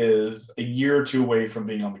Towns is a year or 2 away from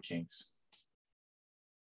being on the Kings.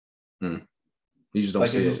 You just don't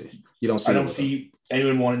see it. You don't see. I don't see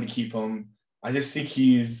anyone wanting to keep him. I just think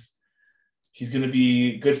he's going to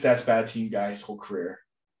be good stats, bad team guy his whole career.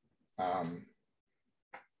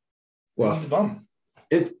 Well, he's a bum.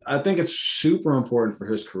 I think it's super important for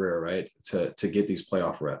his career, right? To get these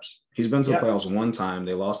playoff reps. He's been to the playoffs 1 time.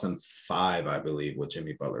 They lost in 5, I believe, when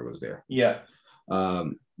Jimmy Butler was there. Yeah.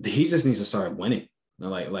 He just needs to start winning,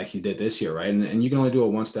 like he did this year, right? And you can only do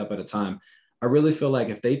it 1 step at a time. I really feel like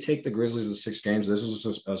if they take the Grizzlies to 6 games, this is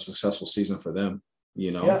a successful season for them.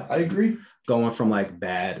 Yeah, I agree. Going from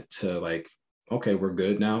bad to okay, we're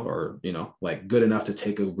good now, or good enough to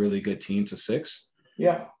take a really good team to 6.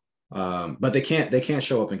 Yeah. But they can't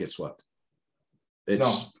show up and get swept.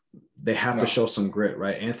 They have to show some grit,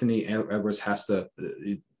 right? Anthony Edwards has to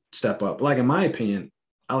step up. In my opinion,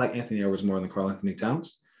 I like Anthony Edwards more than Karl-Anthony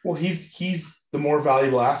Towns. Well, he's the more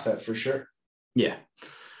valuable asset for sure. Yeah.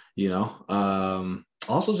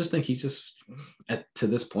 Also just think he's just to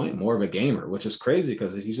this point more of a gamer, which is crazy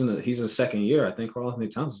because he's in his second year. I think Karl-Anthony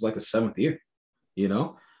Towns is his 7th year,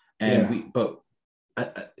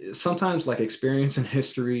 sometimes like experience and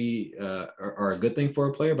history are a good thing for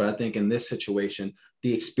a player, but I think in this situation,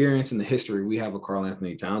 the experience and the history we have with Karl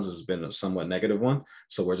Anthony Towns has been a somewhat negative one.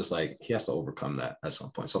 So we're just like, he has to overcome that at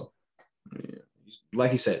some point. So,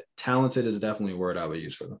 like you said, talented is definitely a word I would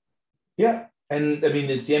use for them. Yeah. And I mean,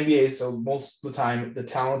 it's the NBA, so most of the time the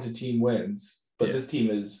talented team wins, but this team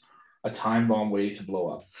is a time bomb waiting to blow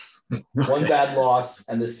up. One bad loss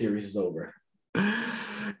and this series is over.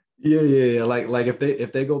 Yeah. Like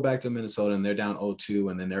if they go back to Minnesota and they're down 0-2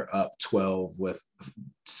 and then they're up 12 with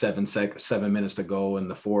 7 minutes to go in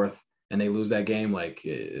the fourth and they lose that game, like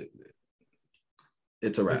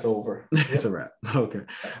it's a wrap. It's over. It's a wrap. Okay,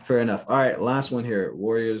 fair enough. All right, last one here.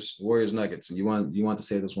 Warriors Nuggets. You want to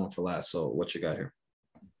say this one for last. So what you got here?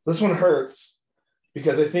 This one hurts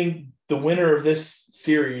because I think the winner of this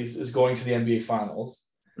series is going to the NBA Finals.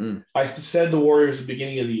 I said the Warriors at the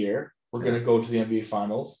beginning of the year were going to go to the NBA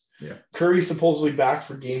Finals. Yeah. Curry's supposedly back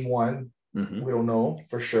for game one. Mm-hmm. We don't know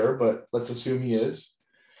for sure, but let's assume he is.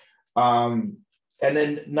 And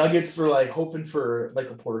then Nuggets were like hoping for like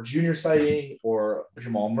a Porter Jr. sighting or a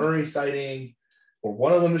Jamal Murray sighting or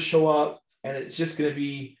one of them to show up. And it's just going to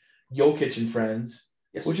be Jokic and friends,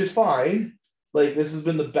 which is fine. Like this has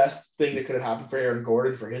been the best thing that could have happened for Aaron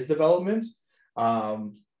Gordon for his development.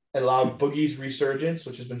 It allowed Boogie's resurgence,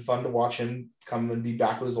 which has been fun to watch him come and be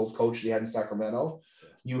back with his old coach that he had in Sacramento.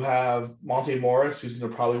 You have Monte Morris, who's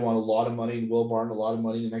going to probably want a lot of money, and Will Barton a lot of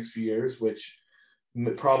money in the next few years, which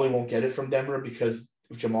probably won't get it from Denver because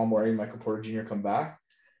if Jamal Murray and Michael Porter Jr. come back.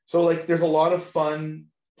 So, like, there's a lot of fun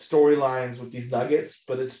storylines with these Nuggets,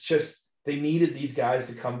 but it's just they needed these guys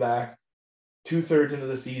to come back 2/3 into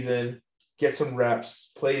the season, get some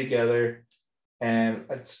reps, play together. And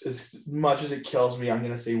it's, as much as it kills me, I'm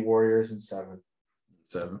going to say Warriors in 7.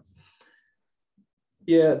 7.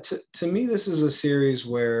 Yeah, to me, this is a series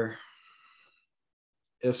where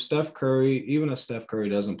if Steph Curry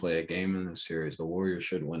doesn't play a game in this series, the Warriors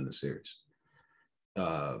should win the series.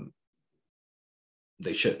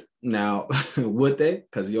 They should. Now, would they?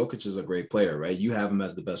 Because Jokic is a great player, right? You have him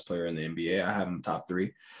as the best player in the NBA. I have him top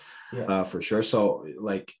 3 for sure. So,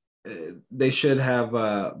 like, they should have,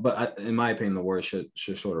 but in my opinion, the Warriors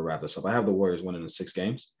should sort of wrap this up. I have the Warriors winning in 6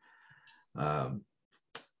 games.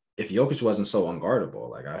 If Jokic wasn't so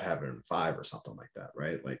unguardable, like I'd have it in 5 or something like that,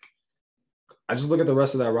 right? Like, I just look at the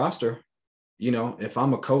rest of that roster. You know, if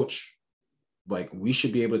I'm a coach, like we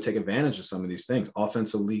should be able to take advantage of some of these things,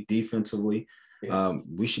 offensively, defensively.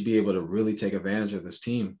 We should be able to really take advantage of this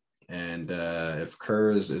team. And if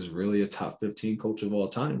Kerr is really a top 15 coach of all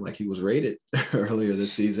time, like he was rated earlier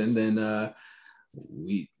this season, then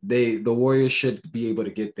the Warriors should be able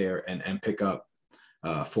to get there and pick up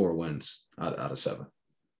 4 wins out of 7.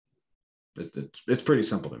 It's pretty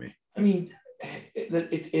simple to me. I mean,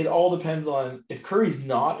 it all depends on if Curry's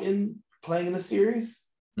not playing in the series,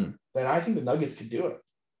 then I think the Nuggets could do it.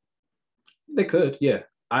 They could, yeah.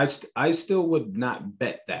 I still would not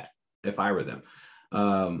bet that if I were them.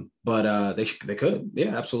 But they could,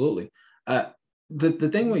 yeah, absolutely. The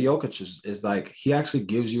thing with Jokic is like he actually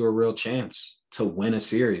gives you a real chance to win a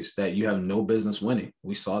series that you have no business winning.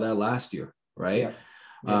 We saw that last year, right?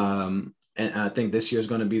 Yeah. And I think this year is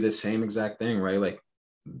going to be the same exact thing, right? Like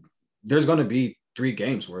there's going to be 3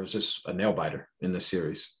 games where it's just a nail biter in this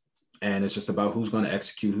series, and it's just about who's going to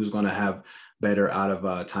execute, who's going to have better out of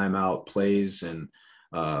timeout plays, and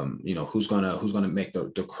who's gonna make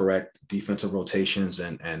the correct defensive rotations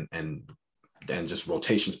and just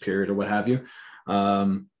rotations period or what have you.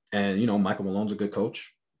 And Michael Malone's a good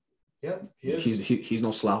coach. Yeah, he is. He's no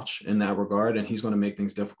slouch in that regard, and he's going to make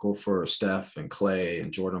things difficult for Steph and Clay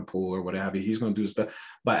and Jordan Poole or what have you. He's going to do his best.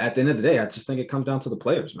 But at the end of the day, I just think it comes down to the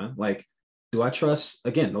players, man. Like, do I trust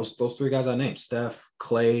again those 3 guys I named: Steph,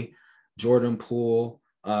 Clay, Jordan Poole,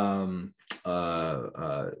 Gary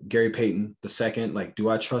Payton II? Like, do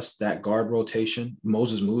I trust that guard rotation?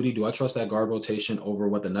 Moses Moody, do I trust that guard rotation over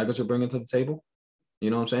what the Nuggets are bringing to the table? You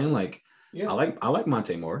know what I'm saying? Like, yeah. I like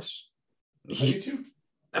Monte Morris. I do too.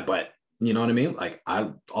 But you know what I mean? Like I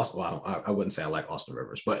wouldn't say I like Austin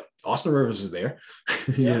Rivers, but Austin Rivers is there.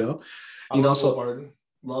 Yeah. I love Will Barton.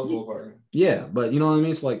 Love Will Barton. Yeah, but you know what I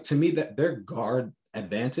mean? It's like, to me, that their guard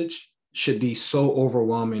advantage should be so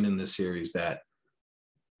overwhelming in this series that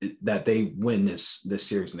they win this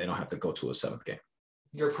series and they don't have to go to a 7th game.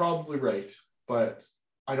 You're probably right, but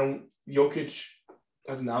Jokic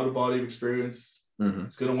has an out-of-body experience. Mm-hmm.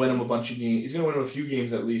 He's going to win him a bunch of games. He's going to win him a few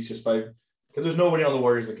games at least because there's nobody on the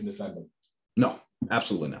Warriors that can defend him. No,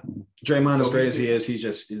 absolutely not. Draymond, as great as he is,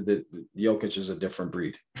 Jokic is a different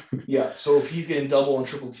breed. Yeah, so if he's getting double and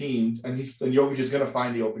triple teamed, and Jokic is going to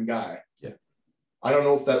find the open guy. Yeah. I don't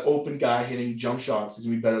know if that open guy hitting jump shots is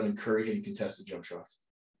going to be better than Curry hitting contested jump shots,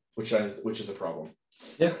 which is a problem.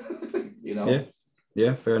 Yeah. You know? Yeah.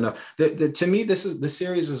 Yeah, fair enough. To me, this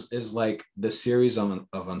series is like the series of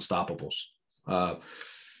unstoppables.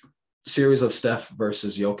 Series of Steph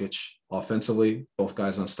versus Jokic offensively, both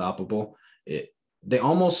guys unstoppable. They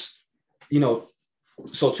almost,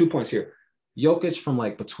 so 2 points here. Jokic from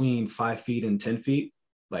like between 5 feet and 10 feet,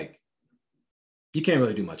 like you can't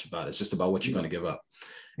really do much about it. It's just about what you're going to give up.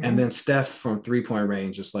 Mm-hmm. And then Steph from 3-point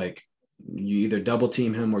range, it's like you either double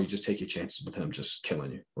team him or you just take your chances with him just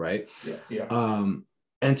killing you, right? Yeah.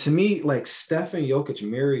 And to me, like Steph and Jokic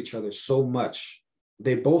mirror each other so much.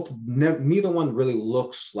 They both, neither one really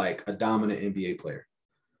looks like a dominant NBA player.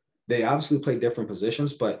 They obviously play different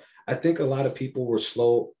positions, but I think a lot of people were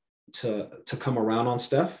slow to come around on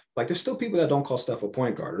Steph. Like there's still people that don't call Steph a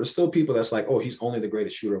point guard. There's still people that's like, oh, he's only the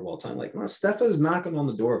greatest shooter of all time. Like, no, Steph is knocking on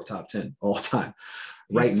the door of top 10 all time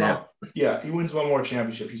right now. Yeah, he wins one more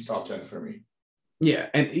championship. He's top 10 for me. Yeah,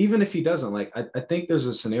 and even if he doesn't, like, I think there's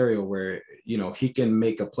a scenario where, he can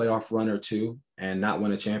make a playoff run or two and not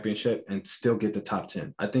win a championship and still get the top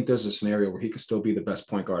 10. I think there's a scenario where he could still be the best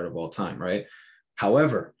point guard of all time, right?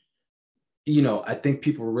 However, I think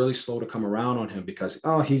people were really slow to come around on him because,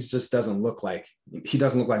 he just doesn't look like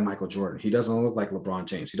Michael Jordan. He doesn't look like LeBron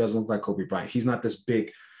James. He doesn't look like Kobe Bryant. He's not this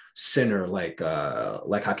big center like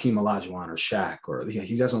Hakeem Olajuwon or Shaq, or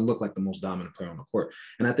he doesn't look like the most dominant player on the court.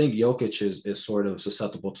 And I think Jokic is sort of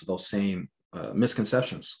susceptible to those same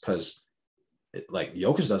misconceptions because like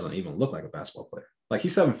Jokic doesn't even look like a basketball player. Like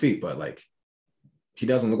he's 7 feet, but like he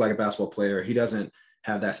doesn't look like a basketball player. He doesn't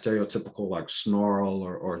have that stereotypical like snarl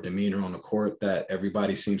or demeanor on the court that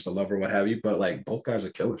everybody seems to love or what have you. But like both guys are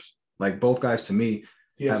killers. Like both guys to me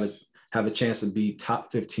have a chance to be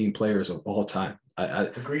top 15 players of all time. I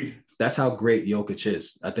agreed. That's how great Jokic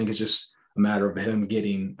is. I think it's just a matter of him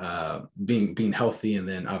getting being healthy and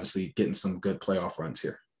then obviously getting some good playoff runs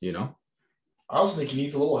here. I also think he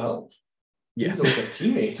needs a little help. He needs a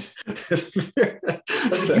teammate.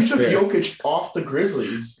 Like if you took Jokic off the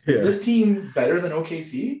Grizzlies, is this team better than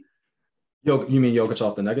OKC? You mean Jokic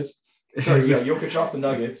off the Nuggets? Sorry, yeah, Jokic off the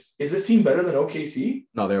Nuggets. Is this team better than OKC?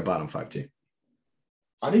 No, they're a bottom 5 team.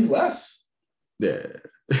 I think less. Yeah.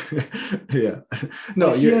 Yeah.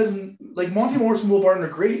 No, like he hasn't like Monty Morris and Will Barton are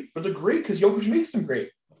great, but they're great because Jokic makes them great.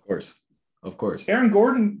 Of course. Aaron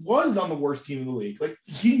Gordon was on the worst team in the league. Like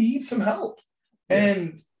he needs some help. Yeah.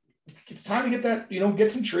 And it's time to get that,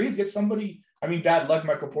 get some trades, get somebody. I mean, bad luck,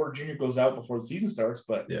 Michael Porter Jr. goes out before the season starts,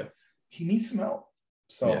 but yeah, he needs some help.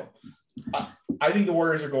 So I think the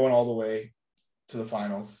Warriors are going all the way to the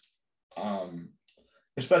finals.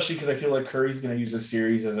 Especially because I feel like Curry's going to use this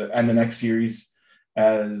series and the next series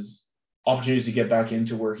as opportunities to get back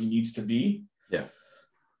into where he needs to be. Yeah.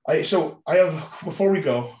 Before we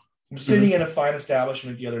go, I'm sitting in a fine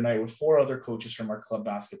establishment the other night with 4 other coaches from our club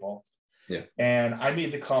basketball. Yeah. And I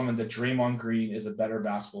made the comment that Draymond Green is a better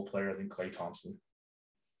basketball player than Klay Thompson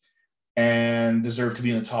and deserved to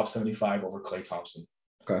be in the top 75 over Klay Thompson.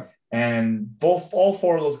 Okay. And all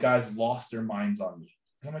 4 of those guys lost their minds on me.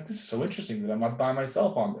 And I'm like, this is so interesting that I'm not by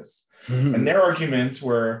myself on this. Mm-hmm. And their arguments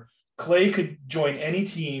were Klay could join any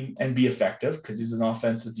team and be effective because he's an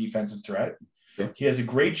offensive, defensive threat. Yeah. He has a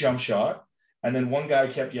great jump shot. And then one guy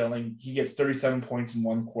kept yelling, he gets 37 points in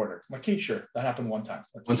 1 quarter. I'm like, okay, sure. That happened one time.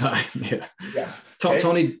 Yeah. Yeah. Okay.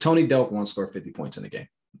 Tony Delk once scored 50 points in a game.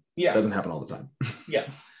 Yeah. It doesn't happen all the time. Yeah.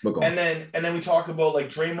 But go on. And then we talk about like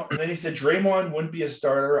Draymond. And then he said Draymond wouldn't be a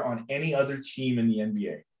starter on any other team in the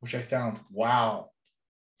NBA, which I found, wow,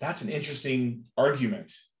 that's an interesting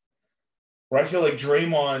argument. Where I feel like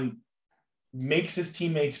Draymond makes his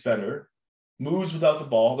teammates better, moves without the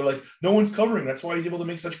ball. They're like, no one's covering. That's why he's able to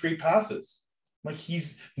make such great passes. Like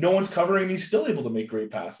no one's covering. He's still able to make great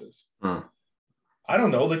passes. I don't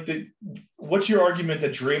know. Like what's your argument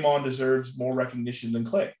that Draymond deserves more recognition than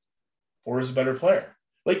Klay, or is a better player?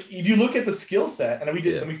 Like if you look at the skill set,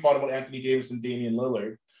 and we fought about Anthony Davis and Damian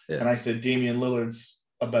Lillard, and I said Damian Lillard's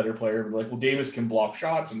a better player. But like, well, Davis can block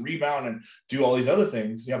shots and rebound and do all these other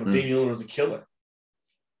things. Yeah, but Damian Lillard is a killer.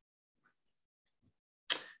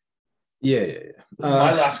 Yeah. This is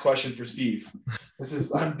my last question for Steve.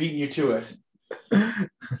 I'm beating you to it.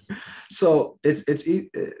 So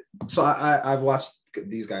I've watched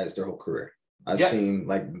these guys their whole career. I've seen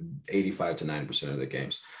like 85 to 90% of their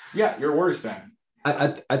games. Yeah, you're a Warriors fan.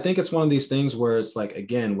 I think it's one of these things where it's like,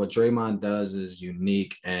 again, what Draymond does is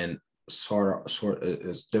unique and sort of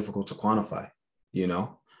is difficult to quantify,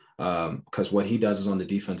 because what he does is on the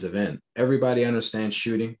defensive end. Everybody understands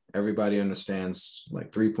shooting. Everybody understands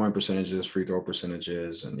like 3-point percentages, free throw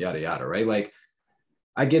percentages, and yada, yada, right? Like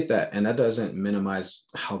I get that, and that doesn't minimize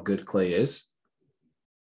how good Clay is.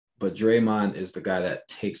 But Draymond is the guy that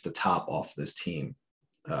takes the top off this team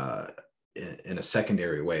uh, in a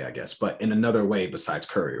secondary way, I guess, but in another way besides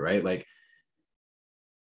Curry, right? Like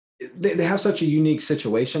they have such a unique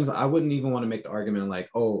situation. I wouldn't even want to make the argument like,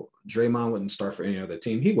 oh, Draymond wouldn't start for any other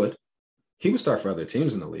team. He would. He would start for other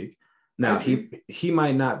teams in the league. Now, he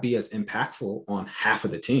might not be as impactful on half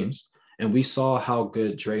of the teams. And we saw how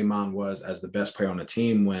good Draymond was as the best player on the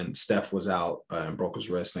team when Steph was out and broke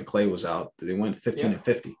his wrist and Clay was out. They went 15 and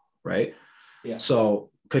 50, right? Yeah.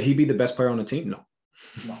 So could he be the best player on the team? No.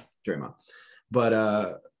 Draymond.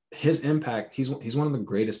 But his impact, he's one of the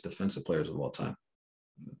greatest defensive players of all time.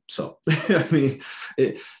 So, I mean,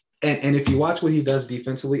 and if you watch what he does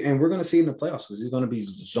defensively, and we're going to see in the playoffs because he's going to be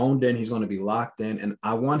zoned in, he's going to be locked in. And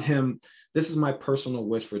I want him, this is my personal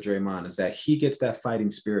wish for Draymond, is that he gets that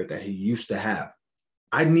fighting spirit that he used to have.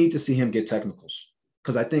 I need to see him get technicals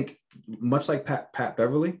because I think much like Pat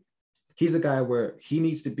Beverly, he's a guy where he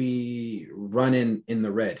needs to be running in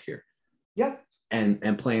the red here. Yeah.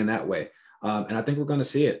 And playing that way. And I think we're going to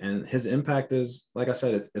see it. And his impact is, like I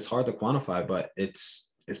said, it's hard to quantify, but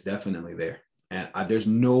it's definitely there. And there's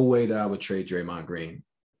no way that I would trade Draymond Green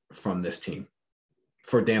from this team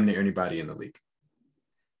for damn near anybody in the league.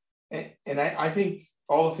 And I think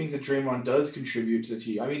all the things that Draymond does contribute to the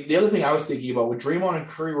team. I mean, the other thing I was thinking about, when Draymond and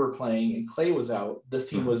Curry were playing and Clay was out, this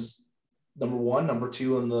team was number 1, number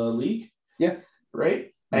 2 in the league. Yeah. Right?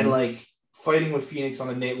 Mm-hmm. And like fighting with Phoenix on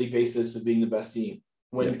a nightly basis of being the best team.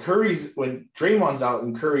 When Draymond's out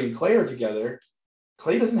and Curry and Clay are together,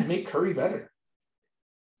 Clay doesn't make Curry better.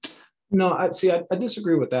 No, I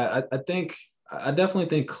disagree with that. I definitely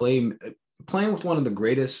think Clay playing with one of the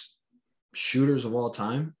greatest shooters of all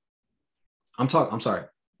time. I'm sorry.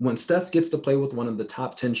 When Steph gets to play with one of the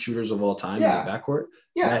top 10 shooters of all time in the backcourt,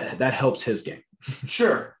 that helps his game.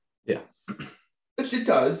 Sure. Yeah. Which it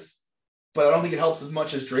does, but I don't think it helps as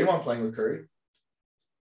much as Draymond playing with Curry.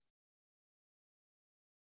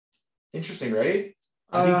 Interesting, right?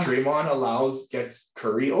 I think Draymond gets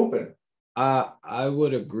Curry open. I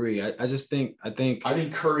would agree. I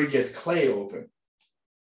think Curry gets Clay open.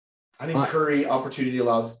 I think Curry opportunity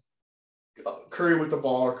allows Curry with the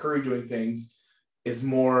ball or Curry doing things is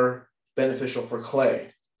more beneficial for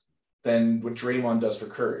Clay than what Draymond does for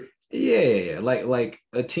Curry. Yeah. Like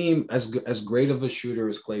a team as great of a shooter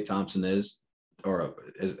as Klay Thompson is, or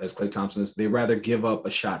as Klay Thompson is, they rather give up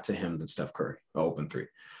a shot to him than Steph Curry, an open three.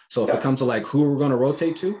 So if it comes to like who we're going to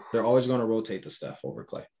rotate to, they're always going to rotate to Steph over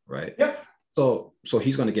Clay, right? Yeah. So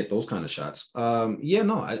he's going to get those kind of shots. I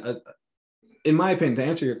in my opinion, to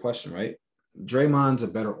answer your question, right, Draymond's a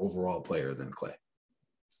better overall player than Clay.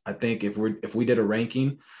 I think if we did a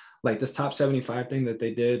ranking, like this top 75 thing that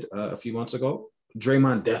they did a few months ago,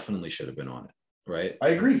 Draymond definitely should have been on it, right? I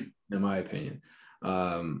agree. In my opinion.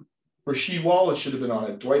 Rasheed Wallace should have been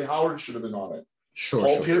on it. Dwight Howard should have been on it.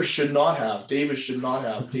 Paul Pierce should not have. Davis should not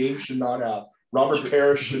have. Dame should not have. Robert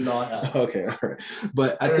Parrish should not have. Okay, all right.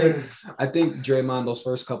 But I think Draymond, those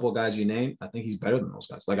first couple of guys you named, I think he's better than those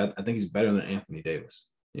guys. Like I think he's better than Anthony Davis.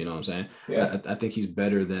 You know what I'm saying? Yeah. I think he's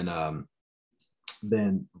better than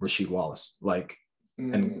Rasheed Wallace.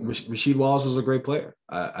 And Rasheed Wallace was a great player.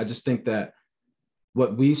 I just think that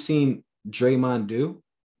what we've seen Draymond do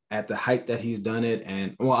at the height that he's done it,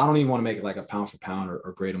 and I don't even want to make it like a pound for pound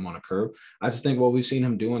or grade him on a curve. I just think what we've seen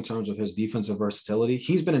him do in terms of his defensive versatility,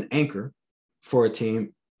 he's been an anchor for a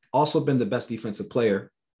team, also been the best defensive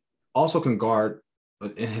player, also can guard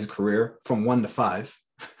in his career from 1 to 5.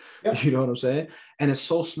 Yep. You know what I'm saying? And it's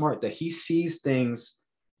so smart that he sees things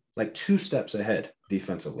like 2 steps ahead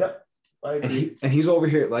defensively. Yep, I agree. And he's over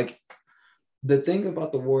here. Like the thing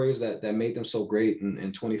about the Warriors that made them so great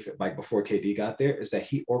in 20, like before KD got there, is that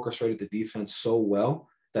he orchestrated the defense so well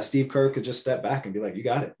that Steve Kerr could just step back and be like, you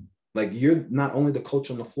got it. Like you're not only the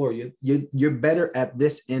coach on the floor, you're better at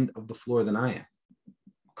this end of the floor than I am.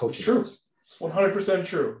 Coaching. True. It's 100%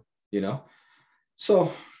 true. You know?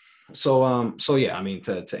 So yeah, I mean,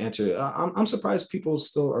 to answer, I'm surprised people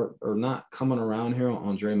still are not coming around here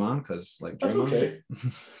on Draymond, because like that's Draymond, okay.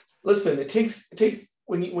 Listen, it takes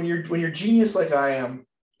when you're genius like I am,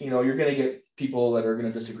 you're gonna get people that are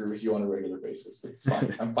gonna disagree with you on a regular basis. It's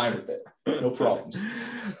fine. I'm fine with it. No problems.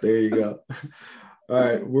 There you go. All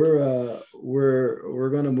right, we're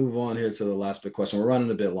gonna move on here to the last big question. We're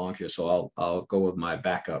running a bit long here, so I'll go with my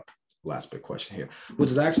backup last big question here, which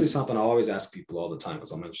is actually something I always ask people all the time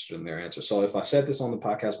because I'm interested in their answer. So if I said this on the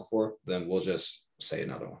podcast before, then we'll just say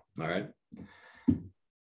another one. All right.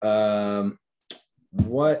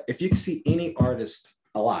 What if you could see any artist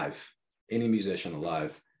alive, any musician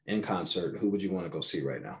alive in concert, who would you want to go see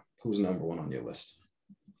right now? Who's number 1 on your list?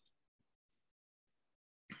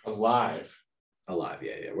 Alive. Alive,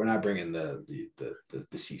 yeah. We're not bringing the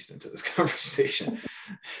deceased into this conversation.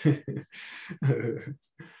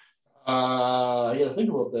 I gotta think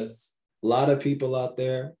about this. A lot of people out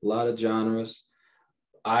there, a lot of genres.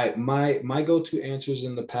 My go-to answers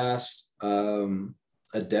in the past,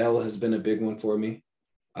 Adele has been a big one for me.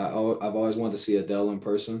 I've always wanted to see Adele in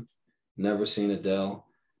person. Never seen Adele.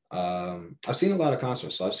 I've seen a lot of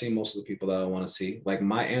concerts, so I've seen most of the people that I want to see. Like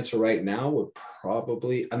my answer right now would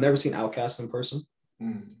probably, I've never seen Outkast in person.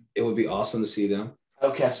 It would be awesome to see them.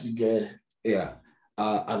 Outkast would be good. Yeah.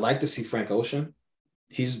 I'd like to see Frank Ocean.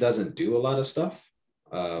 He just doesn't do a lot of stuff.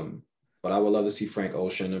 But I would love to see Frank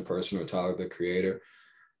Ocean in person or Tyler, the Creator.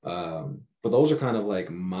 But those are kind of like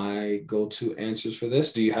my go-to answers for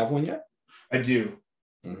this. Do you have one yet? I do.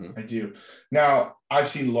 Mm-hmm. I do. Now, I've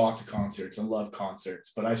seen lots of concerts and love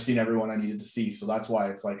concerts, but I've seen everyone I needed to see. So that's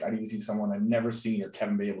why it's like I need to see someone I've never seen or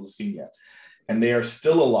haven't been able to see yet. And they are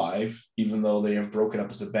still alive, even though they have broken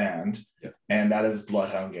up as a band. Yep. And that is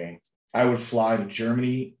Bloodhound Gang. I would fly to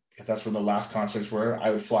Germany because that's where the last concerts were.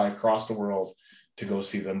 I would fly across the world to go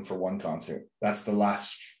see them for one concert. That's the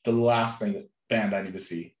last band I need to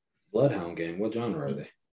see. Bloodhound Gang. What genre are they?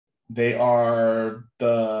 They are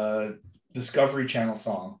the Discovery Channel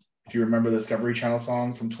song. If you remember the Discovery Channel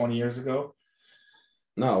song from 20 years ago.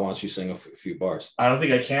 No, why don't you sing a few bars? I don't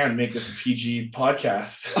think I can make this a PG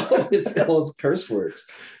podcast. It's all curse words.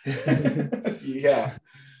 Yeah.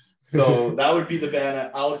 So that would be the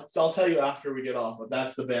band. I'll tell you after we get off, but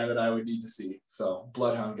that's the band that I would need to see. So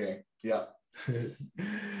Bloodhound Gang. Yeah.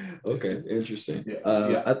 Okay, interesting.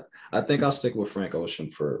 Yeah. I think I'll stick with Frank Ocean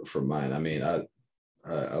for mine. I mean,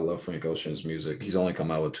 I love Frank Ocean's music. He's only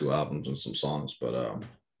come out with 2 albums and some songs, but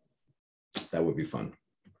that would be fun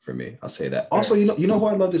for me. I'll say that. Also, you know who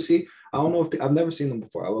I'd love to see? I don't know if I've never seen them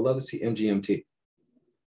before. I would love to see MGMT.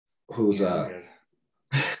 Who's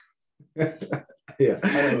yeah,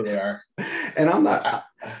 I know who they are. And I'm not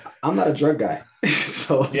a drug guy.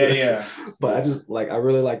 So yeah. But I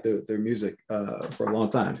really like their music for a long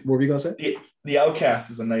time. What were you gonna say? The Outkast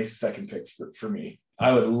is a nice second pick for me.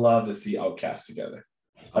 I would love to see Outkast together.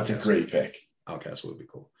 That's a great pick. Outkast would be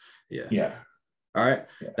cool. Yeah. Yeah. All right.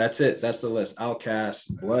 Yeah. That's it. That's the list.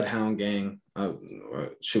 Outkast, Bloodhound Gang.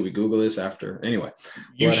 Should we Google this after? Anyway.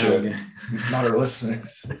 You should. Not our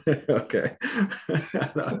listeners. Okay.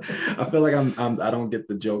 I feel like I don't get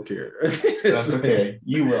the joke here. That's okay.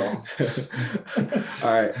 You will.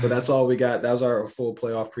 All right. But that's all we got. That was our full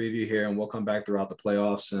playoff preview here, and we'll come back throughout the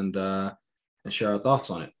playoffs and share our thoughts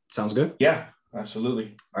on it. Sounds good? Yeah,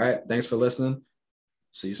 absolutely. All right. Thanks for listening.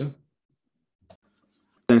 See you soon.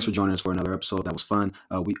 Thanks for joining us for another episode. That was fun.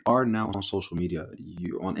 We are now on social media.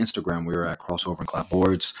 On Instagram, we're at Crossover and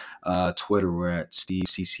Clapboards. Twitter, we're at Steve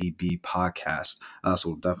CCB Podcast.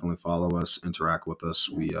 So definitely follow us, interact with us.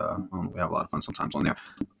 We have a lot of fun sometimes on there.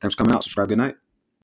 Thanks for coming out. Subscribe. Good night.